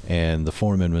 and the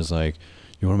foreman was like,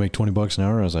 "You want to make $20 an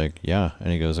hour?" I was like, "Yeah."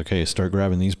 And he goes, "Okay, start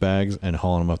grabbing these bags and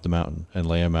hauling them up the mountain and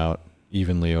lay them out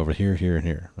evenly over here, here, and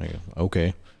here." I go,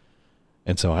 "Okay."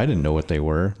 And so I didn't know what they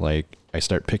were. Like, I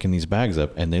start picking these bags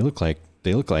up, and they look like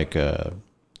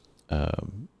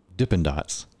Dippin'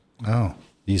 Dots. Oh,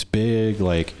 these big,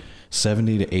 like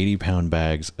 70 to 80 pound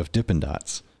bags of Dippin'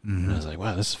 Dots. Mm-hmm. And I was like,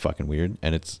 "Wow, this is fucking weird."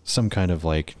 And it's some kind of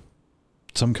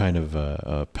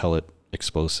pellet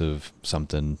explosive,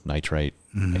 something, nitrite,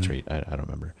 I don't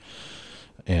remember.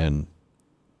 And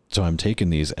so I'm taking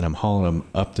these and I'm hauling them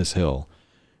up this hill,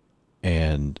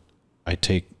 and I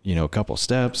take, a couple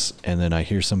steps, and then I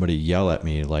hear somebody yell at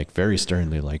me, like very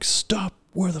sternly, like, "Stop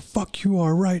where the fuck you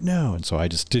are right now." And so I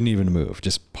just didn't even move,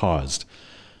 just paused.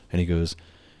 And he goes,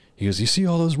 "You see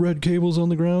all those red cables on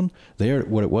the ground?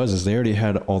 What it was is they already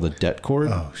had all the det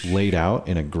cord laid out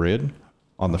in a grid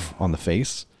on the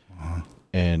face." Uh-huh.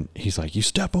 And he's like, "You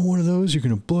step on one of those, you're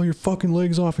going to blow your fucking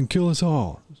legs off and kill us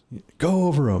all. Go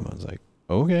over them." I was like,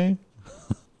 "Okay."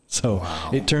 So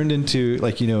It turned into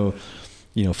like,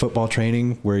 football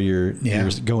training where you're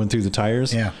going through the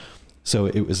tires. Yeah. So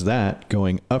it was that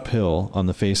going uphill on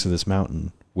the face of this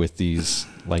mountain with these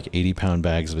like 80 pound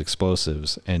bags of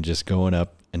explosives and just going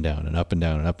up and down and up and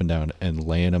down and up and down and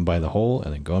laying them by the hole,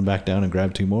 and then going back down and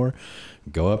grab two more,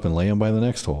 go up and lay them by the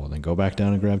next hole, and then go back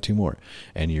down and grab two more.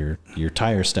 And you're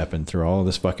tire stepping through all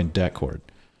this fucking det cord.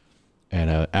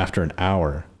 And after an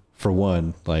hour, for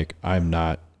one, like I'm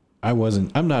not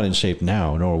in shape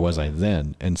now, nor was I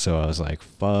then. And so I was like,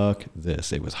 fuck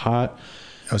this. It was hot.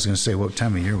 I was going to say, what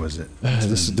time of year was it?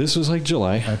 This was like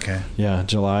July. Okay. Yeah,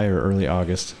 July or early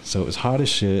August. So it was hot as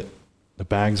shit. The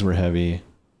bags were heavy.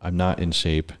 I'm not in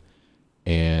shape,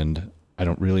 and I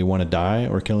don't really want to die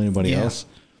or kill anybody else,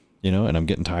 and I'm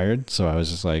getting tired. So I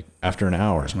was just like, after an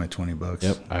hour, "Here's my $20.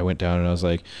 Yep. I went down and I was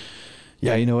like,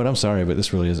 "Yeah, you know what? I'm sorry, but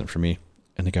this really isn't for me."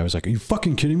 And the guy was like, "Are you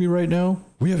fucking kidding me right now?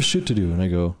 We have shit to do." And I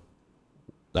go,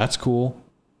 "That's cool.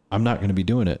 I'm not going to be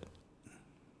doing it."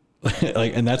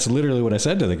 And that's literally what I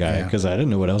said to the guy, because I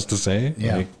didn't know what else to say.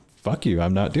 Yeah. Like, fuck you.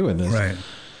 I'm not doing this. Right.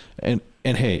 And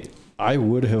hey, I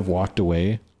would have walked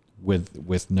away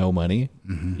with no money,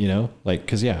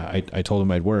 cause I told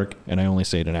him I'd work, and I only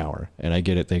stayed an hour, and I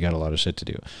get it. They got a lot of shit to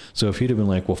do. So if he'd have been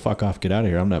like, "Well, fuck off, get out of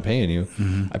here, I'm not paying you."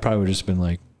 I probably would have just been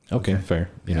like, okay,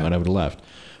 fair, and I would have left.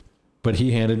 But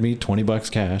he handed me $20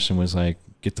 cash and was like,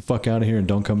 "Get the fuck out of here and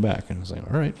don't come back." And I was like,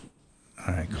 all right,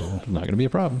 cool. Not going to be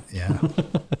a problem. Yeah.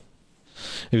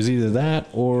 It was either that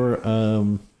or,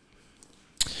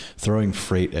 throwing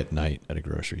freight at night at a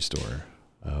grocery store,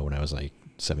 when I was like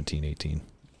 17, 18.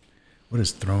 What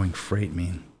does throwing freight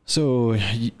mean? So,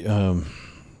 the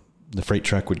freight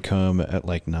truck would come at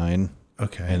like 9.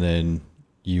 Okay. And then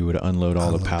you would unload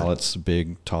all the pallets,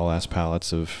 big tall ass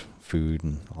pallets of food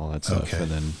and all that stuff. Okay.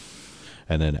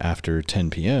 And then after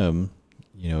 10 PM,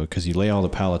 cause you lay all the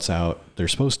pallets out, they're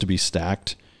supposed to be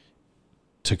stacked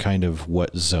to kind of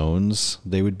what zones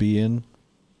they would be in,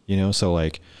 so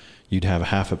like you'd have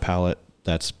half a pallet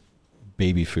that's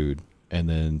baby food, and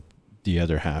then the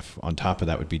other half on top of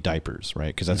that would be diapers, right?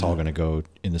 Because that's all going to go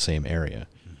in the same area.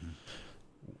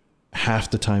 Half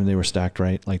the time they were stacked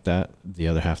right like that. The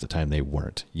other half the time they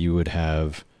weren't. You would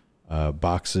have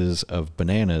boxes of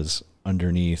bananas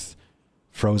underneath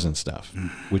frozen stuff,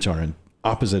 which are in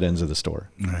opposite ends of the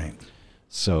store. Right.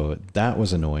 So that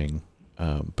was annoying.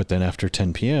 But then after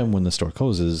 10 PM, when the store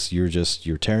closes,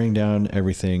 you're tearing down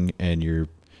everything, and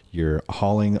you're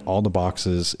hauling all the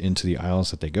boxes into the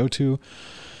aisles that they go to.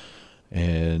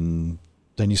 And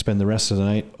then you spend the rest of the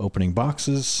night opening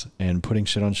boxes and putting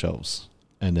shit on shelves,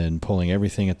 and then pulling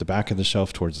everything at the back of the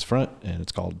shelf towards the front. And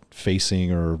it's called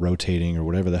facing or rotating or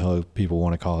whatever the hell people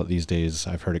want to call it these days.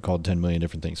 I've heard it called 10 million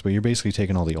different things, but you're basically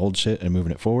taking all the old shit and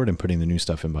moving it forward and putting the new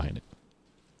stuff in behind it.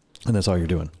 And that's all you're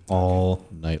doing all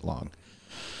night long.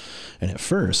 And at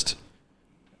first,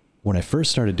 when I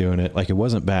first started doing it, like, it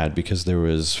wasn't bad because there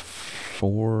was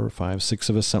 4, 5, 6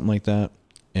 of us, something like that.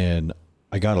 And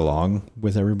I got along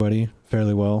with everybody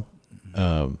fairly well.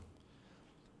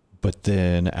 But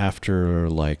then after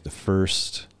like the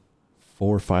first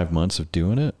 4 or 5 months of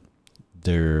doing it,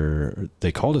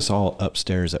 they called us all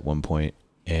upstairs at one point,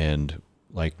 and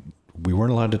like we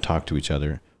weren't allowed to talk to each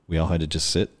other. We all had to just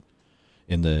sit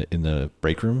in the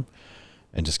break room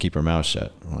and just keep our mouths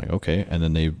shut. I'm like, okay. And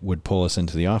then they would pull us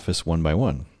into the office one by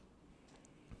one.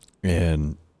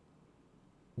 And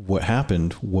what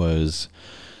happened was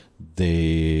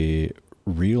they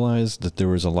realized that there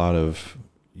was a lot of,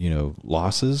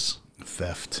 losses.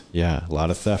 Theft. Yeah, a lot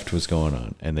of theft was going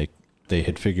on. And they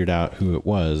had figured out who it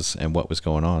was and what was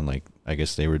going on. Like, I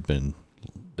guess they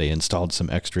installed some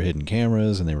extra hidden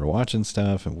cameras and they were watching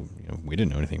stuff, and we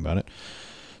didn't know anything about it.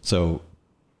 So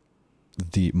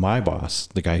my boss,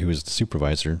 the guy who was the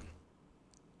supervisor,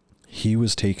 he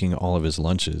was taking all of his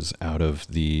lunches out of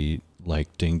the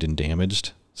like dinged and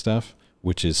damaged stuff,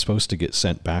 which is supposed to get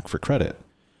sent back for credit.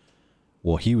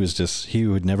 Well, he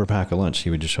would never pack a lunch. He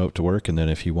would just show up to work, and then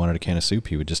if he wanted a can of soup,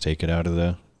 he would just take it out of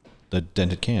the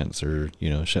dented cans or,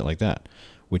 shit like that,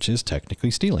 which is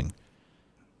technically stealing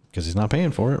because he's not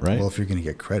paying for it, right? Well, if you're going to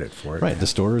get credit for it. Right. Yeah. The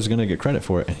store is going to get credit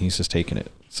for it, and he's just taking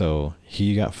it. So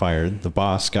he got fired. The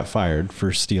boss got fired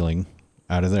for stealing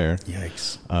out of there.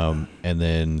 Yikes. And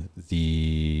then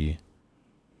the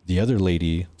other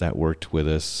lady that worked with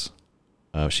us,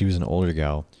 she was an older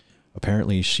gal.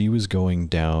 Apparently she was going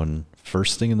down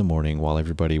first thing in the morning while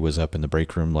everybody was up in the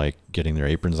break room, like getting their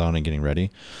aprons on and getting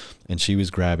ready. And she was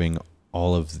grabbing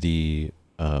all of the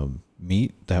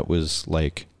meat that was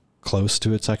like close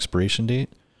to its expiration date.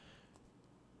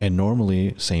 And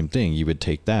normally, same thing, you would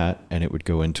take that and it would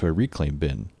go into a reclaim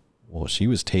bin. Well, she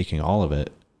was taking all of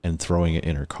it and throwing it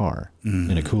in her car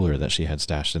in a cooler that she had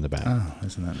stashed in the back. Oh,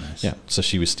 isn't that nice? Yeah. So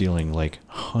she was stealing like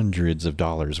hundreds of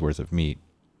dollars worth of meat,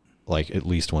 like at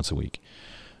least once a week.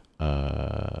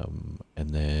 And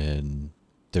then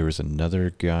there was another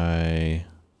guy.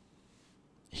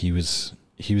 He was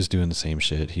doing the same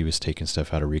shit. He was taking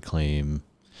stuff out of reclaim.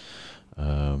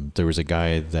 There was a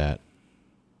guy that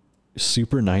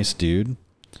super nice dude,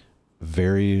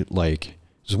 very like,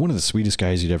 just one of the sweetest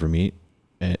guys you'd ever meet,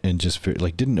 and just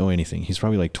like didn't know anything. He's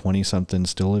probably like 20 something,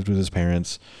 still lived with his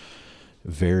parents,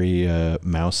 very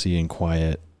mousy and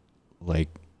quiet, like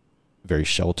very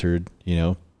sheltered,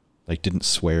 like didn't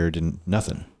swear,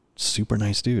 nothing. Super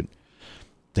nice dude.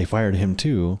 They fired him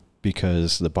too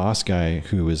because the boss guy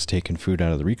who was taking food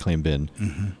out of the reclaim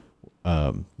bin,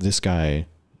 this guy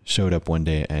showed up one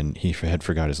day and he had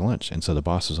forgot his lunch. And so the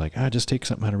boss was like, just take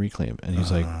something out of reclaim. And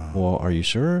he's like, well, are you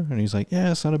sure? And he's like,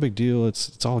 yeah, it's not a big deal.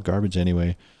 It's all garbage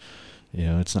anyway.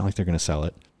 It's not like they're going to sell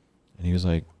it. And he was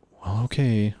like, well,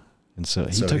 okay. And so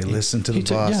he listened to the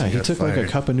boss. Yeah, he took fired. Like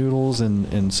a cup of noodles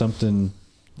and something,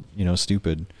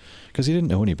 stupid, because he didn't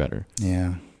know any better.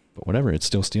 Yeah. But whatever, it's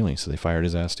still stealing. So they fired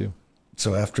his ass too.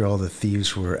 So after all the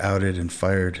thieves were outed and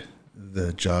fired,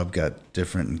 the job got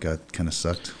different and got kind of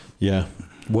sucked. Yeah.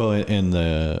 Well, and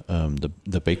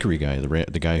the bakery guy,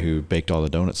 the guy who baked all the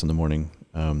donuts in the morning,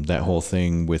 that whole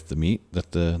thing with the meat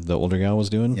that the older gal was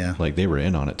doing, like they were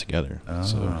in on it together.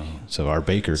 Oh. So our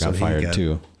baker got fired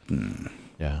too.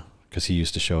 Yeah, because he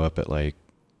used to show up at like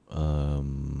 4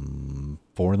 a.m.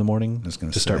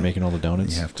 to start making all the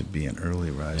donuts. You have to be an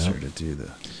early riser to do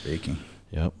the baking.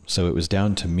 Yep. So it was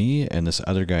down to me and this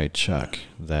other guy, Chuck,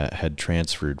 that had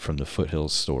transferred from the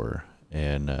Foothills store,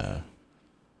 and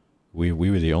we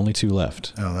were the only two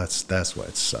left. Oh, that's why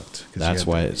it sucked. That's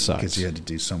why it sucked. Because you had to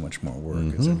do so much more work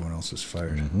because everyone else was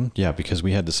fired. Yeah, because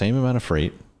we had the same amount of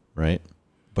freight, right?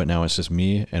 But now it's just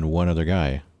me and one other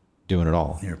guy doing it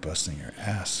all. You're busting your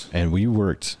ass. And we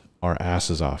worked our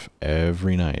asses off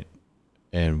every night.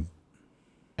 And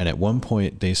at one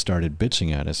point they started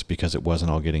bitching at us because it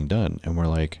wasn't all getting done. And we're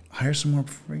like, hire some more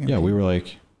friggin' people. We were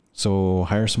like, so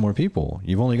hire some more people.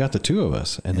 You've only got the two of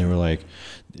us. And they were like,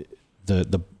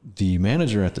 the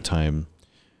manager at the time,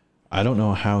 I don't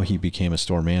know how he became a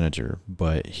store manager,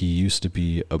 but he used to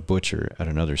be a butcher at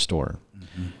another store.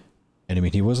 And I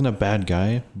mean, he wasn't a bad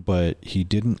guy, but he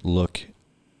didn't look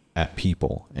at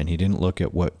people and he didn't look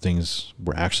at what things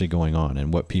were actually going on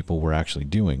and what people were actually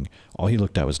doing. All he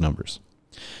looked at was numbers.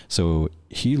 So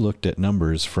he looked at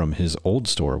numbers from his old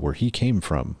store where he came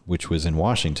from, which was in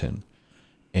Washington.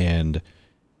 And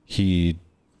he,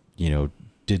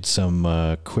 did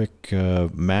some quick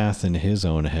math in his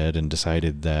own head and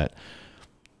decided that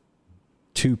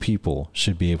 2 people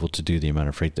should be able to do the amount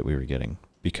of freight that we were getting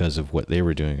because of what they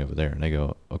were doing over there. And I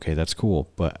go, okay, that's cool.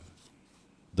 But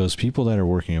those people that are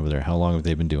working over there, how long have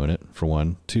they been doing it, for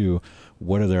one? 2,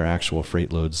 what do their actual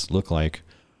freight loads look like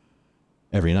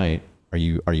every night? Are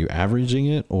you averaging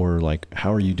it, or like,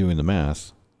 how are you doing the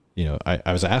math?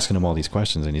 I was asking him all these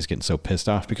questions and he's getting so pissed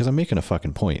off because I'm making a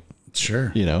fucking point.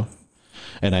 Sure.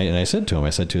 And I said to him, I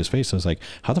said to his face, I was like,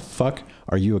 how the fuck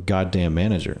are you a goddamn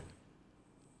manager?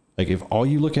 Like, if all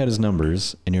you look at is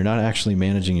numbers and you're not actually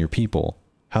managing your people,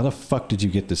 how the fuck did you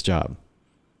get this job?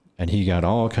 And he got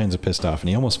all kinds of pissed off, and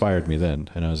he almost fired me then.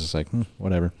 And I was just like,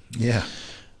 whatever. Yeah.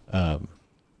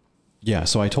 Yeah.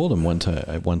 So I told him one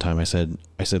time, I said,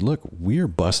 look, we're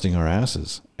busting our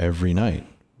asses every night.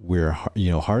 We're,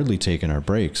 hardly taking our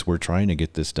breaks. We're trying to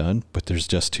get this done, but there's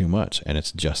just too much, and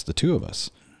it's just the two of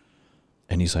us.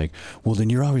 And he's like, well,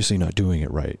 then you're obviously not doing it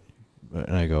right.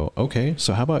 And I go, okay,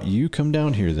 so how about you come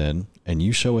down here then and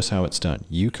you show us how it's done.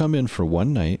 You come in for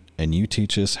one night and you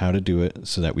teach us how to do it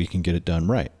so that we can get it done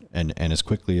right and as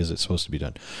quickly as it's supposed to be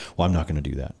done. Well, I'm not going to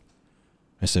do that.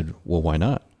 I said, well, why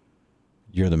not?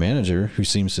 You're the manager who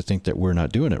seems to think that we're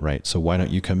not doing it right. So why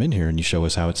don't you come in here and you show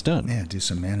us how it's done? Yeah, do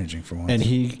some managing for once. And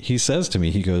he says to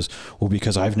me, he goes, well,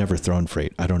 because I've never thrown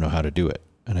freight, I don't know how to do it.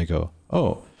 And I go,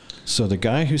 oh, so the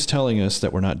guy who's telling us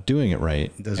that we're not doing it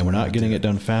right and we're not getting it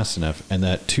done fast enough and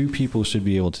that two people should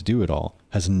be able to do it all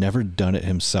has never done it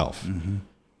himself. Mm-hmm.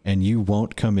 And you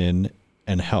won't come in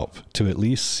and help to at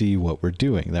least see what we're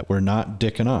doing, that we're not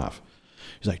dicking off.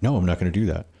 He's like, no, I'm not going to do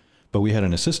that. But we had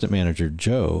an assistant manager,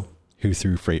 Joe, who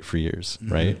threw freight for years,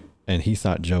 mm-hmm. right? And he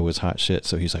thought Joe was hot shit.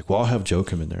 So he's like, well, I'll have Joe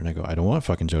come in there. And I go, I don't want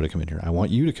fucking Joe to come in here. I want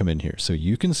you to come in here so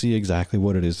you can see exactly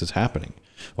what it is that's happening.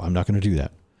 Well, I'm not going to do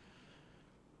that.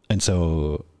 And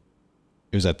so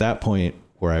it was at that point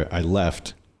where I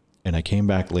left and I came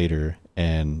back later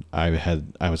and I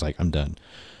was like, I'm done.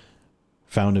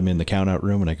 Found him in the count out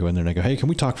room and I go in there and I go, hey, can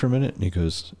we talk for a minute? And he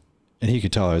goes, and he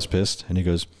could tell I was pissed and he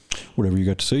goes, whatever you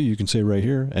got to say, you can say right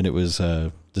here. And it was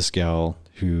this gal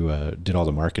who did all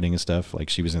the marketing and stuff. Like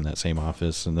she was in that same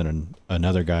office. And then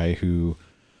another guy who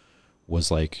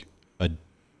was like an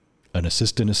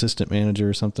assistant manager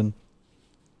or something.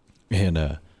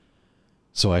 And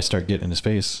so I start getting in his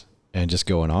face and just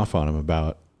going off on him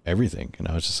about everything. And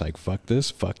I was just like, fuck this,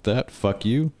 fuck that, fuck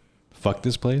you, fuck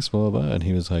this place, blah, blah, blah. And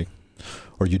he was like,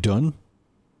 are you done?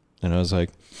 And I was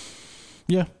like,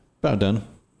 yeah, about done.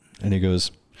 And he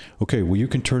goes, okay, well, you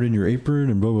can turn in your apron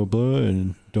and blah, blah, blah,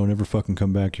 and don't ever fucking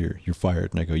come back here. You're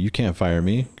fired. And I go, you can't fire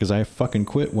me because I fucking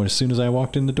quit as soon as I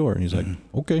walked in the door. And he's like,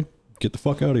 okay, get the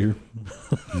fuck out of here.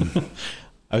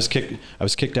 I was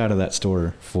kicked out of that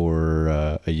store for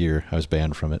a year. I was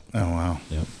banned from it. Oh wow!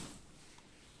 Yep.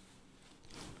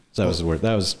 So that was the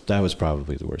worst. That was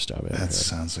probably the worst job I ever had. That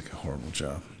sounds like a horrible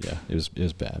job. Yeah, it was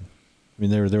bad. I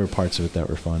mean, there were parts of it that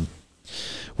were fun.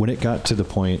 When it got to the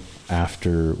point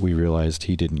after we realized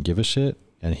he didn't give a shit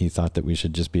and he thought that we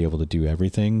should just be able to do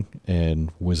everything and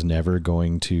was never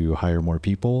going to hire more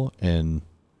people and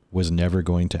was never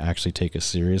going to actually take us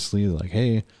seriously, like,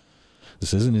 hey,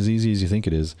 this isn't as easy as you think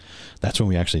it is. That's when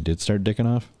we actually did start dicking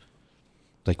off.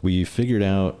 Like we figured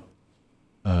out,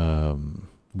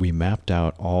 we mapped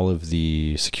out all of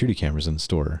the security cameras in the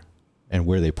store and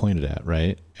where they pointed at,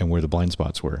 right? And where the blind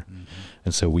spots were. Mm-hmm.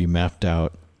 And so we mapped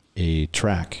out a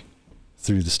track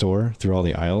through the store, through all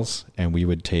the aisles. And we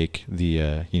would take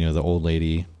the, the old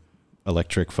lady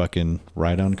electric fucking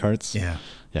ride-on carts. Yeah.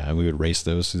 Yeah, and we would race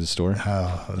those through the store.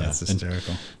 Oh, that's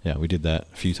hysterical. Yeah, we did that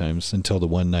a few times until the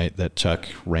one night that Chuck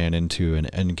ran into an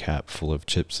end cap full of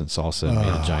chips and salsa and made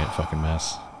a giant fucking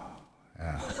mess.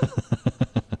 Yeah.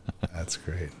 That's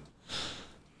great.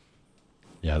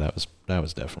 Yeah, that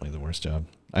was definitely the worst job.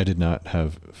 I did not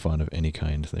have fun of any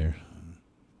kind there.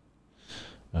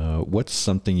 What's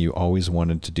something you always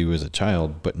wanted to do as a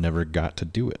child but never got to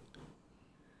do it?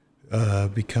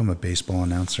 Become a baseball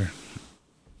announcer.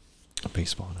 A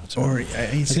baseball announcer. Or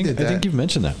I think you've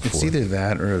mentioned that before. It's either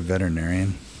that or a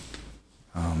veterinarian.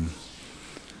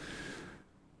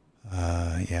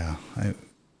 Yeah.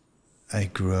 I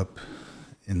grew up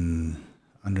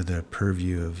under the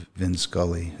purview of Vin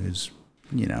Scully, who's,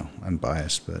 I'm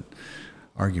biased, but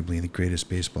arguably the greatest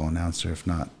baseball announcer, if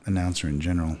not announcer in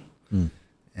general. Mm.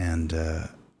 And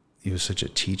he was such a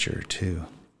teacher too.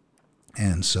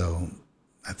 And so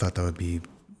I thought that would be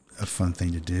a fun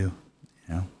thing to do,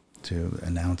 to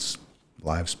announce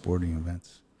live sporting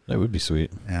events. That would be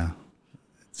sweet. Yeah.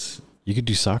 You could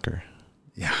do soccer.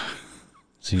 Yeah.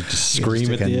 So you just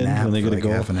scream at the end when they get a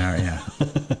goal. Half an hour, yeah.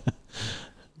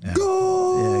 Yeah.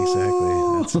 Goal! Yeah, exactly.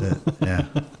 That's it. Yeah.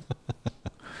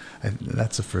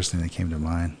 That's the first thing that came to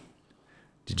mind.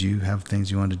 Did you have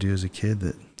things you wanted to do as a kid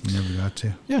that you never got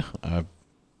to? Yeah. I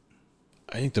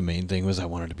think the main thing was I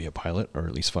wanted to be a pilot or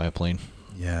at least fly a plane.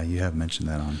 Yeah, you have mentioned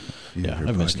that on your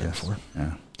I've mentioned that before.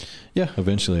 Yeah. Yeah,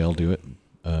 eventually I'll do it.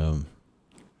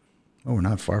 We're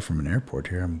not far from an airport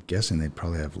here. I'm guessing they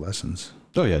probably have lessons.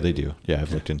 Oh, yeah, they do. Yeah,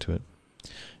 I've looked into it.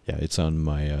 Yeah, it's on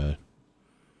my,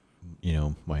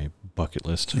 my bucket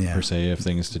list, per se, of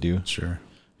things to do. Sure.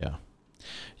 Yeah.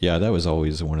 Yeah, that was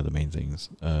always one of the main things.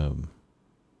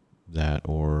 That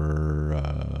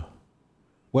or,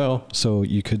 so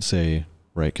you could say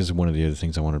right? Because one of the other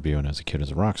things I wanted to be when I was a kid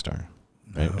was a rock star,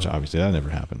 right? No. Which obviously that never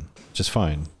happened. Just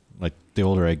fine. Like the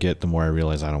older I get, the more I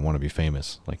realize I don't want to be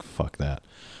famous. Like, fuck that.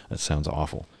 That sounds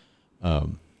awful.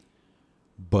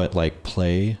 But like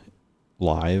play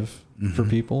live for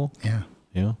people. Yeah.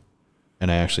 You know?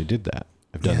 And I actually did that.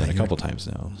 I've done that a couple times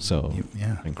now. So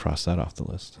I can cross that off the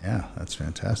list. Yeah, that's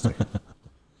fantastic.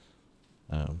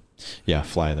 Yeah,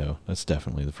 fly though. That's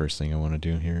definitely the first thing I want to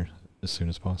do here as soon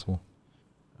as possible.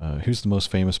 Who's the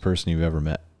most famous person you've ever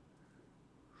met?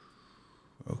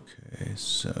 Okay,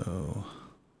 so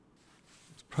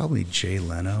it's probably Jay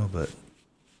Leno, but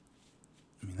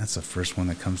I mean that's the first one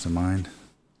that comes to mind.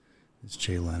 It's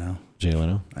Jay Leno. Jay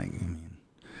Leno? I mean,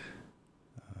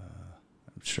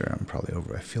 I'm sure I'm probably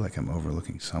I feel like I'm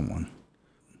overlooking someone,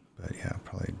 but yeah,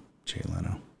 probably Jay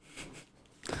Leno.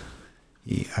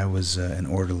 I was an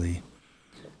orderly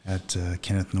at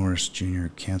Kenneth Norris Jr.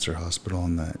 Cancer Hospital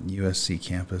on the USC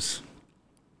campus,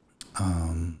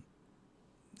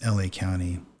 LA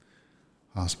County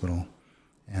Hospital,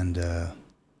 and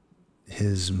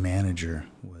his manager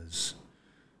was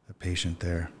a patient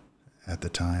there at the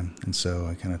time, and so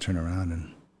I kind of turned around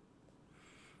and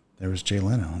there was Jay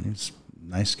Leno, and he's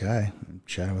a nice guy. I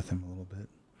chatted with him a little bit.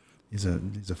 He's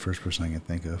the first person I can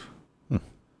think of.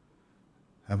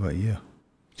 How about you?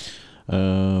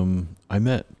 I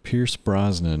met Pierce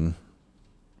Brosnan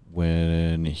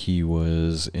when he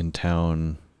was in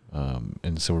town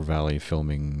in Silver Valley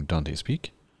filming Dante's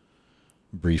Peak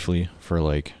briefly for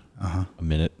like a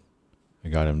minute. I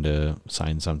got him to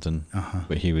sign something,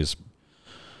 but he was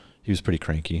pretty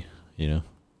cranky, you know.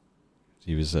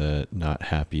 He was not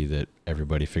happy that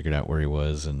everybody figured out where he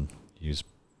was, and he was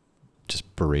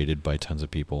just berated by tons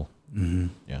of people.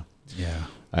 Yeah.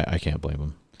 I can't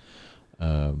blame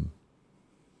him.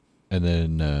 And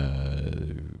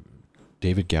then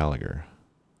David Gallagher.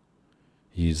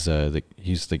 He's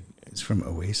from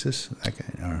Oasis. That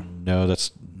guy? Or no,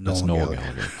 that's Noel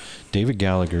Gallagher. David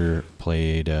Gallagher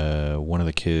played one of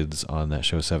the kids on that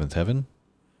show Seventh Heaven.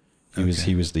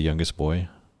 He was the youngest boy,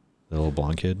 the little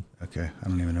blonde kid. Okay, I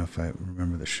don't even know if I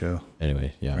remember the show.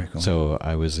 Anyway, yeah. Very cool. So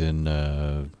I was in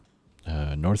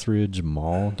Northridge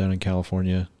Mall down in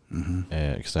California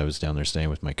because I was down there staying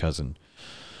with my cousin,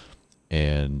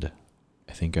 and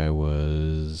I think I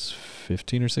was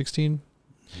 15 or 16,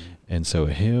 and so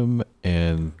him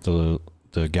and the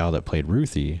gal that played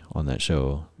Ruthie on that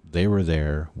show, they were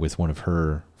there with one of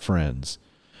her friends,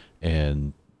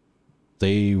 and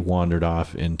they wandered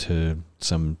off into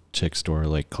some chick store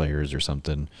like Claire's or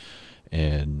something,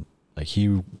 and like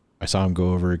I saw him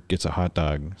go over, gets a hot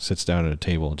dog, sits down at a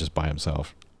table just by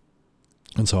himself.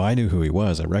 And so I knew who he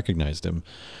was. I recognized him,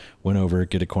 went over,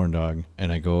 get a corn dog,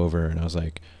 and I go over and I was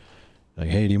like,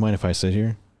 hey, do you mind if I sit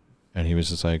here? And he was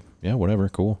just like, yeah, whatever,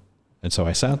 cool. And so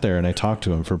I sat there and I talked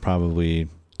to him for probably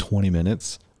 20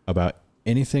 minutes about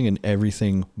anything and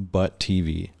everything but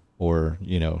TV or,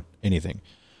 you know, anything.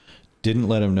 Didn't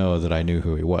let him know that I knew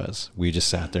who he was. We just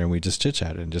sat there and we just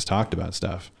chit-chatted and just talked about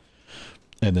stuff.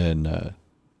 And then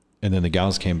the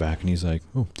gals came back and he's like,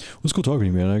 oh, let's go talk to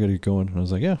you, man. I got to get going. And I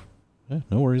was like, yeah,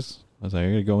 no worries. I was like,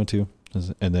 I got to go in too.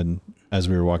 And then as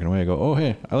we were walking away, I go, oh,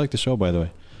 hey, I like the show, by the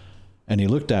way. And he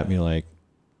looked at me like,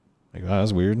 oh, that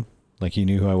was weird. Like he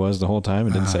knew who I was the whole time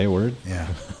and didn't say a word. Yeah.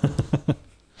 But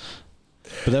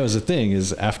that was the thing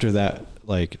is after that,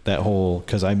 like that whole,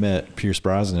 cause I met Pierce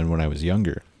Brosnan when I was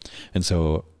younger. And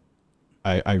so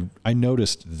I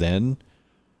noticed then,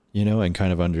 you know, and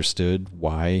kind of understood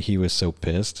why he was so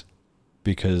pissed,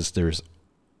 because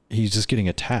he's just getting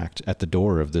attacked at the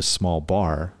door of this small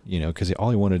bar, you know, because all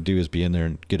he wanted to do is be in there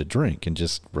and get a drink and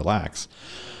just relax.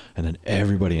 And then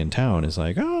everybody in town is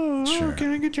like, oh, sure.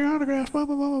 Can I get your autograph? Blah,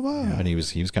 blah, blah, blah, blah. Yeah. And he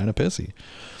was kind of pissy.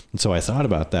 And so I thought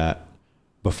about that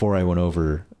before I went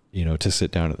over, you know, to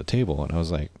sit down at the table. And I was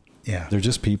like, yeah, they're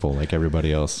just people like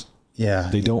everybody else. Yeah.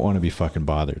 They don't want to be fucking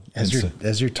bothered.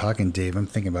 As you're talking, Dave, I'm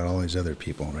thinking about all these other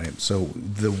people, right? So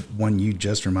the one you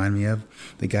just remind me of,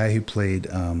 the guy who played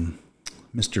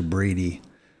Mr. Brady,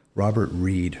 Robert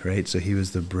Reed, right? So he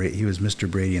was Mr.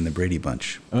 Brady in the Brady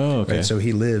Bunch. Oh, okay. Right? So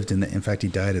he lived in fact, he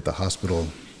died at the hospital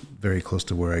very close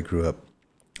to where I grew up.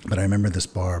 But I remember this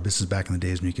bar. This is back in the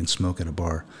days when you can smoke at a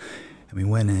bar. And we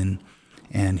went in,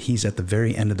 and he's at the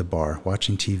very end of the bar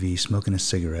watching TV, smoking a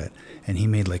cigarette, and he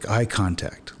made like eye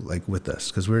contact like with us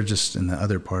because we were just in the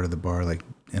other part of the bar, like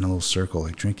in a little circle,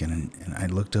 like drinking. And I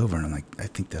looked over and I'm like, I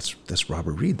think that's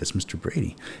Robert Reed, that's Mr.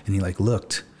 Brady. And he like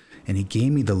looked, and he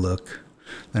gave me the look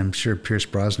that I'm sure Pierce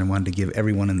Brosnan wanted to give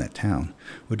everyone in that town,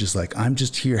 which is like, I'm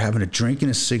just here having a drink and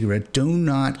a cigarette. Do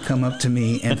not come up to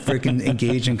me and freaking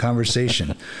engage in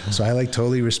conversation. So I like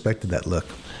totally respected that look.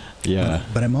 Yeah.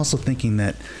 But I'm also thinking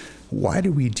that why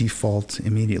do we default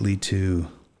immediately to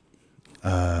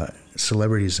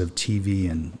celebrities of TV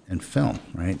and film,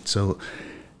 right? So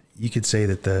you could say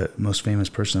that the most famous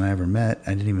person I ever met,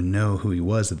 I didn't even know who he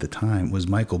was at the time, was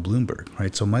Michael Bloomberg,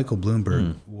 right? So Michael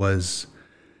Bloomberg was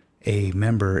a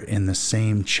member in the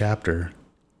same chapter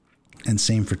and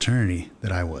same fraternity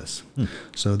that I was.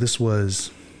 So this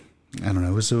was, I don't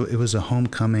know, it was a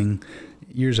homecoming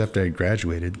years after I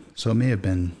graduated. So it may have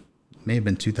been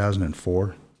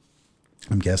 2004,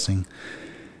 I'm guessing.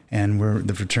 And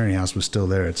the fraternity house was still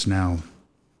there. It's now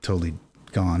totally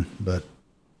gone, but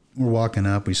we're walking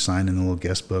up, we signed in the little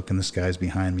guest book, and this guy's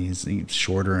behind me. He's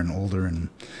shorter and older, and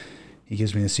he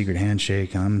gives me a secret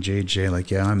handshake. I'm JJ,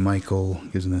 like, yeah, I'm Michael.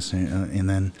 Gives me this, and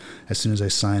then as soon as I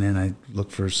sign in, I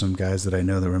look for some guys that I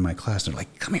know that were in my class. They're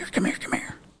like, come here.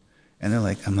 And they're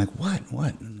like, I'm like,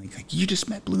 what? And like, you just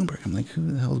met Bloomberg. I'm like,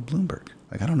 who the hell is Bloomberg?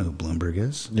 Like, I don't know who Bloomberg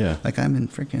is. Yeah. Like, I'm in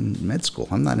freaking med school.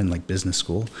 I'm not in like business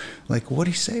school. Like,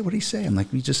 what'd he say? I'm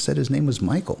like, we just said his name was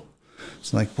Michael.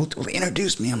 So like, well,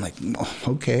 introduce me. I'm like, oh,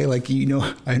 okay. Like,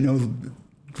 I know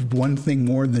one thing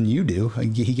more than you do.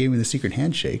 He gave me the secret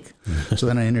handshake. So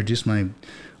then I introduced my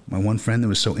one friend that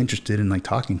was so interested in like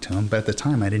talking to him. But at the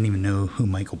time, I didn't even know who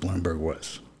Michael Bloomberg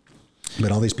was.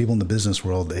 But all these people in the business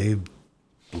world, they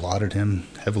lauded him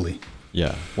heavily.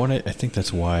 Yeah. One, I think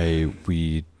that's why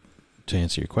to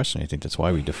answer your question, I think that's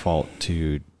why we default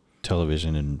to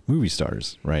television and movie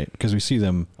stars, right? Because we see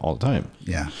them all the time.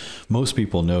 Yeah. Most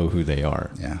people know who they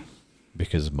are. Yeah.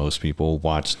 Because most people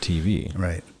watch TV.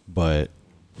 Right. But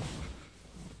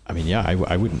I mean, yeah,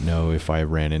 I wouldn't know if I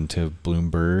ran into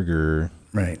Bloomberg or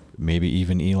maybe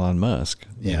even Elon Musk.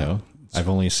 Yeah. You know, I've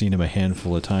only seen him a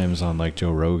handful of times on like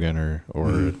Joe Rogan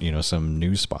or some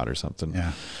news spot or something.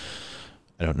 Yeah.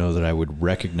 I don't know that I would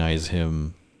recognize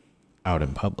him out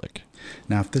in public.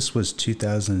 Now, if this was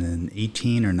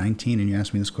 2018 or 19 and you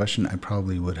asked me this question, I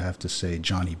probably would have to say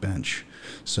Johnny Bench.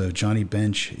 So Johnny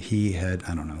Bench, he had,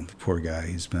 I don't know, poor guy,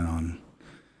 he's been on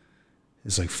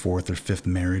his like fourth or fifth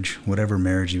marriage, whatever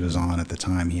marriage he was on at the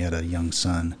time. He had a young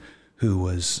son who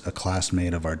was a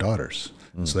classmate of our daughters.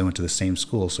 So they went to the same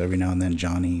school. So every now and then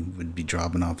Johnny would be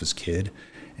dropping off his kid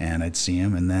and I'd see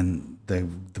him. And then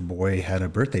the boy had a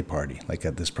birthday party, like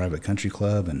at this private country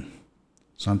club. And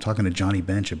so I'm talking to Johnny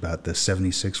Bench about the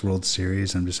 76 World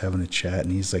Series. I'm just having a chat,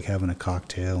 and he's like having a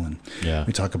cocktail, and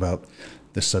we talk about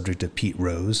the subject of Pete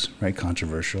Rose, right?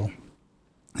 Controversial.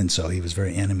 And so he was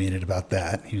very animated about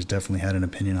that. He was definitely had an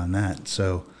opinion on that.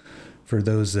 So for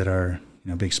those that are,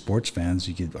 big sports fans,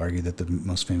 you could argue that the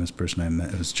most famous person I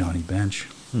met was Johnny Bench.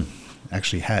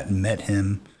 Actually had met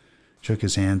him, shook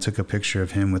his hand, took a picture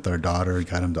of him with our daughter,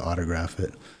 got him to autograph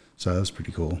it. So that was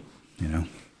pretty cool,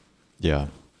 Yeah.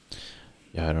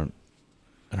 Yeah, I don't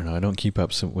know. I don't keep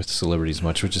up with celebrities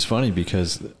much, which is funny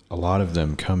because a lot of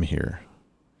them come here.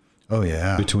 Oh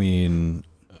yeah. Between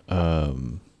Coeur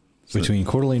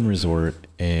d'Alene Resort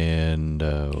and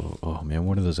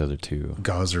what are those other two?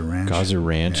 Gazer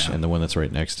Ranch, and the one that's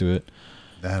right next to it.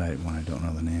 That I don't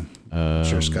know the name. I'm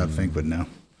sure Scott Fink would know.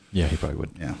 Yeah, he probably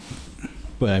would. Yeah.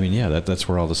 But I mean, yeah, that's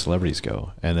where all the celebrities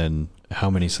go. And then how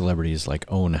many celebrities like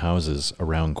own houses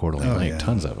around Coeur d'Alene Lake?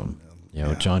 Tons of them.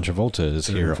 John Travolta is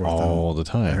here all the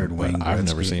time. I heard Wayne I've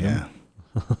never seen him.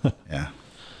 Yeah.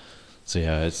 So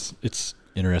yeah, it's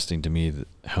interesting to me that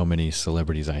how many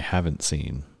celebrities I haven't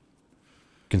seen,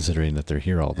 considering that they're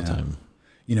here all the time.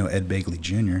 Ed Begley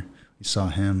Jr., we saw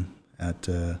him at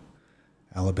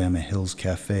Alabama Hills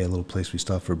Cafe, a little place we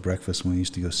stopped for breakfast when we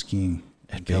used to go skiing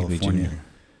in California. Jr.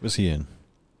 Was he in?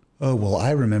 Oh, well, I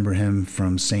remember him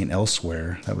from St.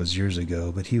 Elsewhere. That was years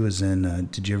ago. But he was in,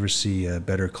 did you ever see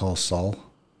Better Call Saul?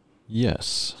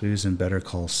 Yes. So he was in Better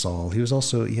Call Saul. He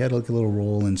had like a little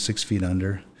role in 6 Feet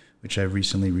Under, which I've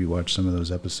recently rewatched some of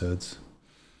those episodes.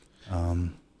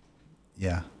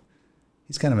 Yeah.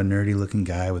 He's kind of a nerdy looking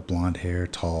guy with blonde hair,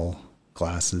 tall,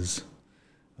 glasses,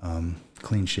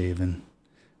 clean shaven.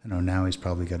 I don't know, now he's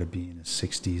probably got to be in his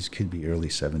 60s, could be early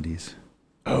 70s.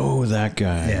 Oh, that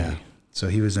guy. Yeah. So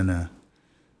so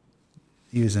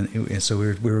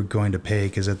we were going to pay,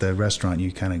 because at the restaurant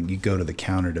you go to the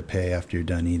counter to pay after you're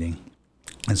done eating.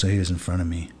 And so he was in front of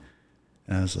me.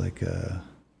 And I was like,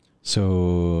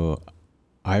 So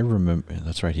I remember,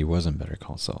 that's right, he was in Better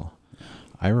Call Saul.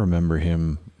 I remember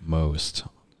him most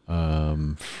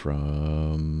from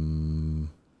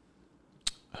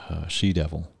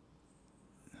She-Devil.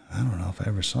 I don't know if I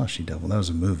ever saw She-Devil. That was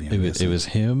a movie. It was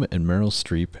him and Meryl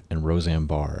Streep and Roseanne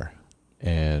Barr.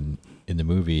 And in the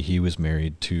movie, he was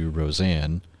married to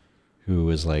Roseanne, who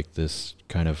was like this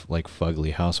kind of like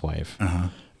fugly housewife. Uh-huh.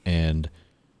 And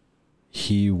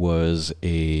he worked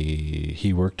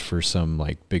for some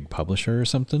like big publisher or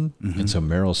something. And so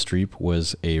Meryl Streep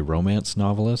was a romance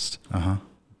novelist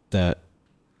that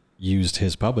used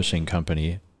his publishing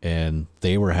company, and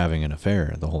they were having an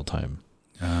affair the whole time.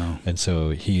 Oh. And so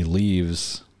he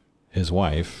leaves his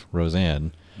wife,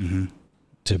 Roseanne,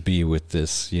 to be with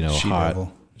this, you know,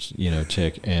 hot, you know,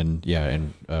 chick. And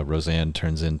Roseanne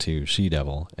turns into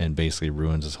She-Devil and basically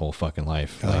ruins his whole fucking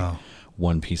life, like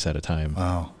one piece at a time.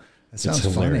 Wow. That sounds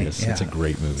hilarious. Funny. Yeah. It's a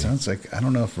great movie. It sounds like, I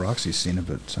don't know if Roxy's seen it,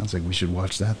 but it sounds like we should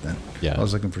watch that then. Yeah. I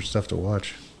was looking for stuff to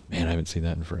watch. Man, I haven't seen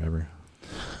that in forever.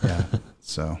 Yeah.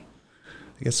 So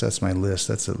I guess that's my list.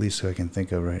 That's at least who I can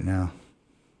think of right now.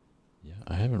 Yeah.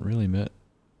 I haven't really met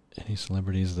any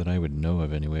celebrities that I would know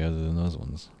of anyway, other than those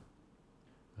ones.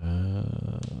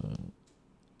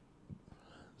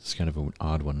 It's kind of an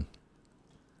odd one.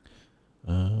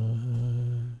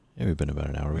 Yeah, we've been about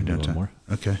an hour. We can do a little more.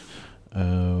 Okay.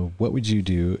 What would you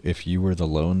do if you were the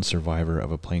lone survivor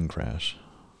of a plane crash?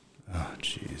 Oh,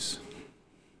 jeez.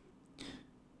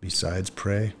 Besides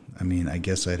pray, I mean, I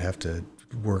guess I'd have to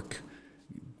work,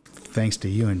 thanks to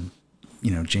you and,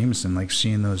 you know, Jameson, like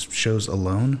seeing those shows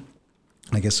alone.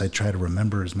 I guess I'd try to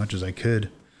remember as much as I could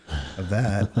of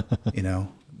that. You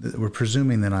know, we're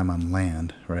presuming that I'm on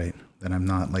land, right? That I'm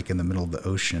not like in the middle of the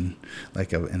ocean,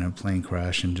 like in a plane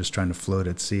crash and just trying to float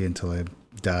at sea until I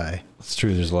die. It's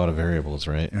true. There's a lot of variables,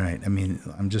 right? Right. I mean,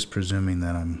 I'm just presuming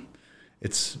that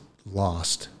it's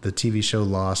Lost, the TV show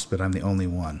Lost, but I'm the only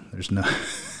one. There's no,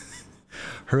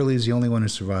 Hurley's the only one who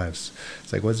survives.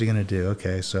 It's like, what's he going to do?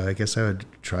 Okay. So I guess I would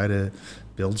try to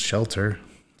build shelter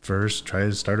first, try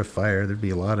to start a fire. There'd be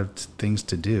a lot of things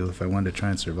to do if I wanted to try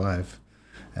and survive,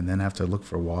 and then have to look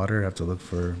for water, have to look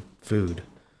for food.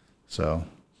 So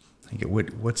I think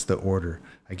what's the order?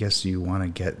 I guess you want to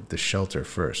get the shelter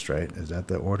first, right? Is that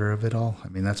the order of it all? I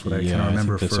mean, that's what I can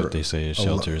remember. I think that's what they say.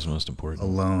 Shelter is most important.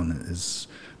 Alone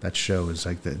that show is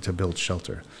like to build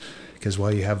shelter, because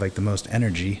while you have like the most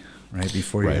energy, right,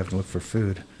 before you have to look for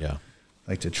food,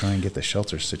 like to try and get the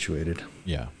shelter situated.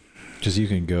 Yeah, because you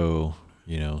can go,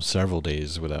 you know, several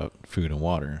days without food and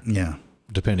water. Yeah,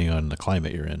 depending on the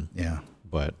climate you're in. Yeah,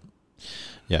 but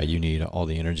yeah, you need all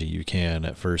the energy you can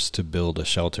at first to build a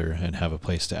shelter and have a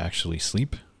place to actually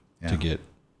sleep, to get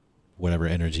whatever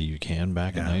energy you can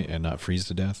back at night and not freeze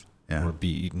to death or be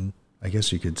eaten. I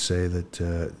guess you could say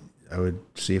that I would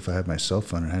see if I had my cell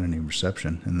phone and had any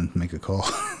reception and then make a call.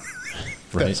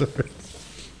 Right.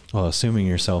 Well, assuming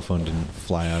your cell phone didn't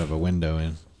fly out of a window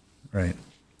and right.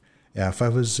 Yeah, if I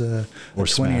was or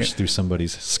smash through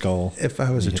somebody's skull. If I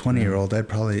was a 20-year-old, I'd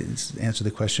probably answer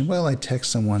the question, well, I'd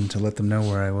text someone to let them know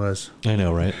where I was. I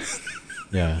know, right?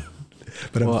 Yeah.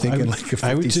 But I'm thinking like a 56-year-old.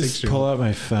 I would just pull out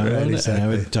my phone and I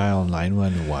would dial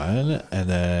 911, and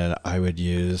then I would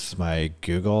use my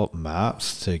Google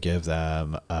Maps to give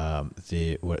them what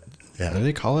do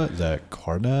they call it? The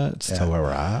coordinates to where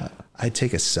we're at. I'd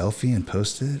take a selfie and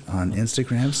post it on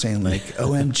Instagram saying like,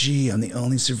 OMG, I'm the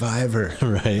only survivor.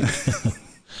 Right.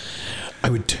 I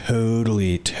would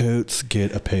totes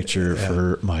get a picture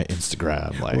for my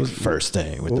Instagram, like first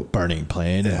thing with the burning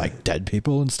plane and like dead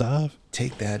people and stuff.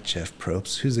 Take that, Jeff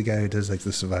Probst. Who's the guy who does like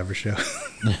the Survivor show?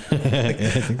 I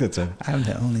think that's him. I'm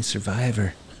the only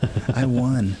survivor. I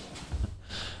won.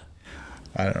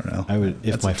 I don't know. I would,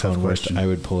 if my phone worked, I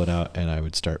would pull it out and I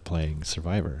would start playing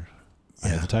Survivor.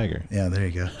 Eye of the Tiger. Yeah, there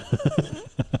you go.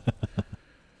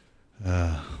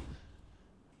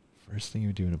 First thing you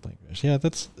would do in a plane crash. Yeah,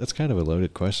 that's kind of a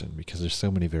loaded question because there's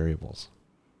so many variables.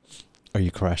 Are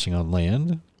you crashing on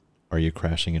land? Are you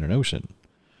crashing in an ocean?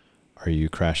 Are you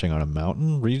crashing on a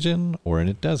mountain region or in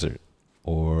a desert?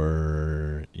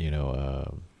 Or, you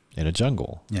know, in a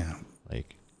jungle? Yeah.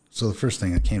 Like. So the first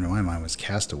thing that came to my mind was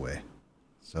Castaway.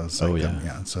 So it's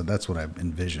like, so that's what I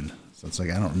envisioned. So it's like,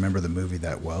 I don't remember the movie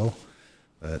that well,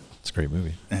 but it's a great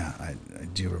movie. Yeah. I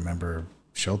do remember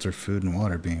shelter, food, and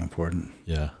water being important.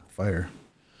 Yeah. Fire.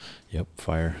 Yep.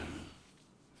 Fire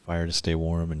to stay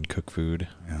warm and cook food.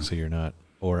 Yeah. So you're not,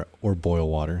 or boil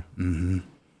water. Mm-hmm.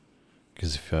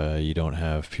 Because if you don't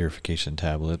have purification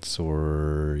tablets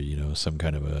or, you know, some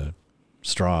kind of a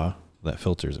straw that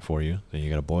filters it for you, then you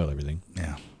got to boil everything.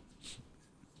 Yeah.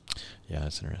 Yeah,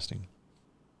 that's interesting.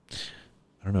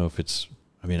 I don't know if it's,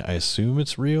 I mean, I assume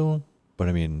it's real, but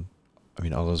I mean,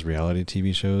 all those reality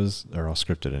TV shows are all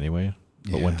scripted anyway.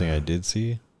 But one thing I did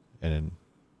see, and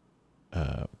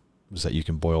was that you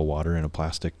can boil water in a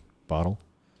plastic bottle.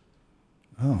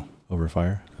 Oh. Over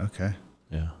fire. Okay.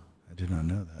 Yeah. I did not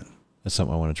know that. That's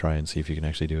something I want to try and see if you can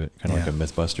actually do it. Kind of like a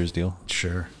Mythbusters deal.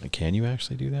 Sure. Like, can you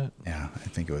actually do that? Yeah, I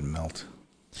think it would melt.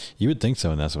 You would think so,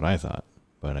 and that's what I thought.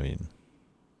 But I mean,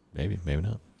 maybe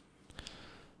not.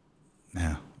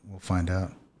 Yeah, we'll find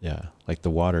out. Yeah, like the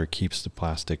water keeps the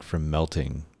plastic from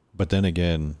melting, but then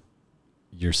again,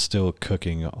 you're still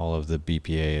cooking all of the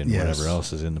BPA and whatever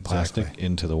else is in the plastic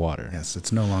into the water. Yes,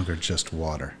 it's no longer just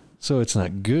water. So it's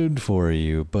not good for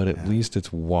you, but at least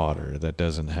it's water that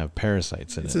doesn't have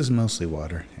parasites in it. This is mostly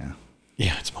water, yeah.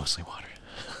 Yeah, it's mostly water.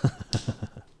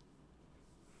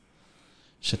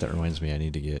 Shit, that reminds me, I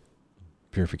need to get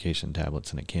purification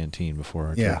tablets in a canteen before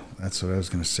our trip. That's what I was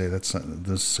going to say.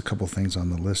 There's a couple things on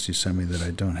the list you sent me that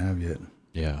I don't have yet.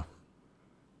 Yeah.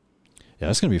 Yeah,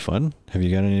 that's going to be fun. Have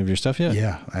you got any of your stuff yet?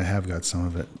 Yeah, I have got some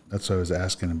of it. That's what I was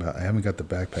asking about. I haven't got the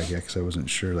backpack yet because I wasn't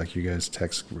sure. Like, your guys'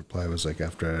 text reply was like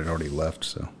after I had already left,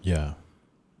 so. Yeah.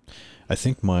 I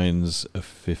think mine's a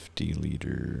 50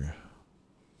 liter.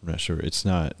 I'm not sure. It's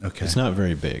not. Okay. It's not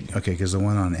very big. Okay, because the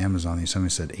one on Amazon, you sent me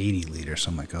said 80 liters.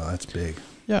 So I'm like, oh, that's big.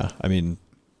 Yeah, I mean,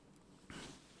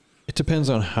 it depends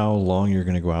on how long you're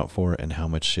going to go out for and how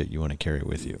much shit you want to carry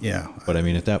with you. Yeah. But I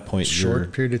mean, at that point,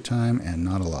 short period of time and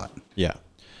not a lot. Yeah.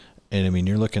 And I mean,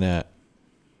 you're looking at,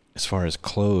 as far as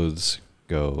clothes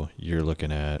go, you're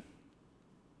looking at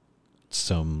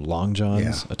some long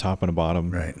johns, a top and a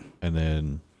bottom. Right. And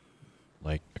then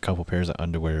like a couple pairs of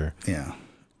underwear. Yeah.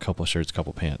 Couple shirts,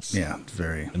 couple pants. Yeah,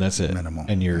 very and that's it. Minimal.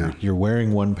 And you're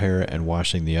wearing one pair and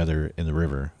washing the other in the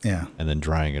river. Yeah. And then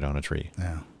drying it on a tree.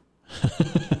 Yeah.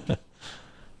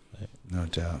 No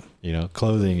doubt. You know,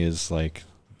 clothing is like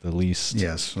the least.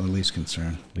 Yes, the least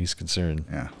concern. Least concern.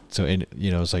 Yeah. So,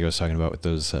 you know, it's like I was talking about with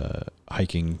those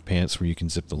hiking pants where you can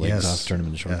zip the legs off, turn them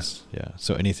into shorts. Yes. Yeah.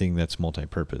 So anything that's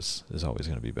multi-purpose is always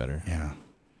going to be better. Yeah.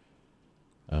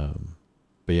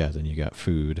 But yeah, then you got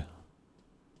food,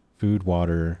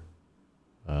 water,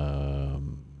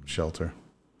 shelter.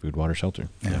 Food, water, shelter.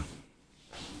 Yeah.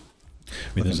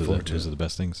 I mean, those are the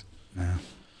best things. Yeah.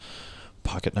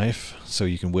 Pocket knife, so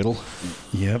you can whittle.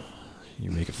 Yep.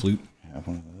 You make a flute. I have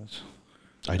one of those.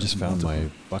 I just found my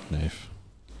buck knife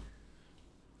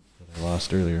that I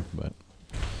lost earlier, but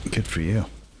good for you.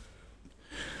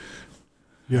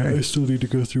 Yeah, right. I still need to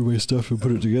go through my stuff and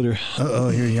put it together. Oh,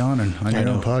 you're yawning on your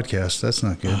own podcast. That's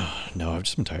not good. No, I've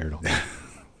just been tired all day.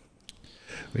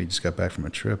 You just got back from a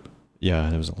trip. Yeah,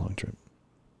 it was a long trip.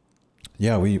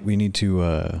 Yeah, we need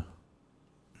to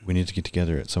get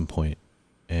together at some point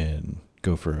and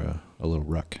go for a little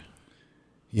ruck.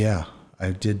 Yeah,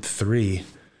 I did 3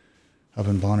 up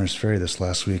in Bonner's Ferry this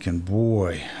last week, and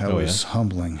boy, that was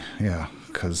humbling. Yeah,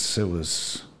 because it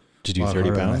was. Did you do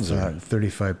 30 pounds?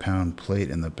 35-pound plate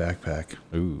in the backpack.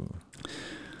 Ooh.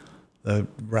 The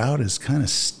route is kind of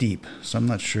steep, so I'm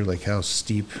not sure like how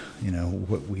steep, you know,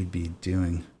 what we'd be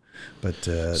doing, but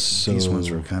these ones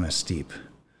were kind of steep.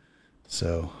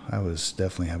 So I was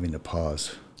definitely having to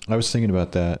pause. I was thinking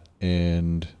about that,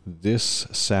 and this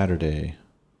Saturday,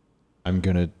 I'm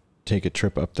going to take a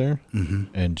trip up there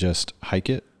and just hike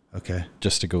it. Okay.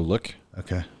 Just to go look.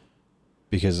 Okay.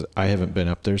 Because I haven't been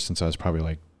up there since I was probably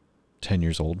like 10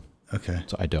 years old. Okay.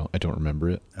 So I don't remember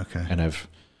it. Okay. And I've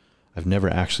never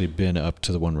actually been up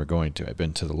to the one we're going to. I've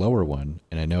been to the lower one,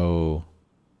 and I know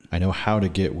how to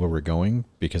get where we're going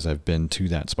because I've been to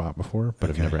that spot before, but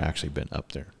I've never actually been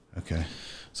up there. Okay.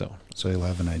 So you'll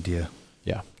have an idea.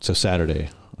 Yeah. So Saturday,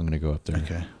 I'm going to go up there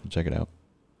and check it out.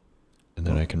 And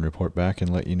then I can report back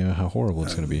and let you know how horrible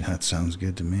it's going to be. That sounds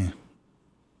good to me.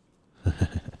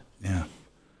 Yeah.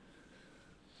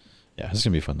 Yeah, it's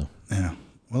going to be fun, though. Yeah.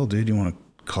 Well, dude, you want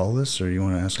to call this, or you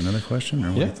want to ask another question, or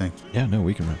what do you think? Yeah, no,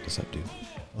 we can wrap this up, dude.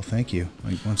 Well, thank you,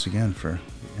 once again, for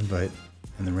the invite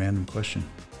and the random question.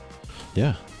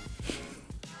 Yeah.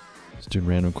 Just doing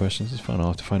random questions is fun. I'll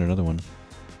have to find another one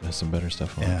that has some better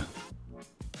stuff on. Yeah.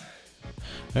 All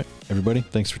right, everybody,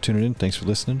 thanks for tuning in. Thanks for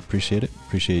listening. Appreciate it.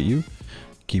 Appreciate you.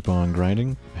 Keep on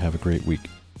grinding. Have a great week.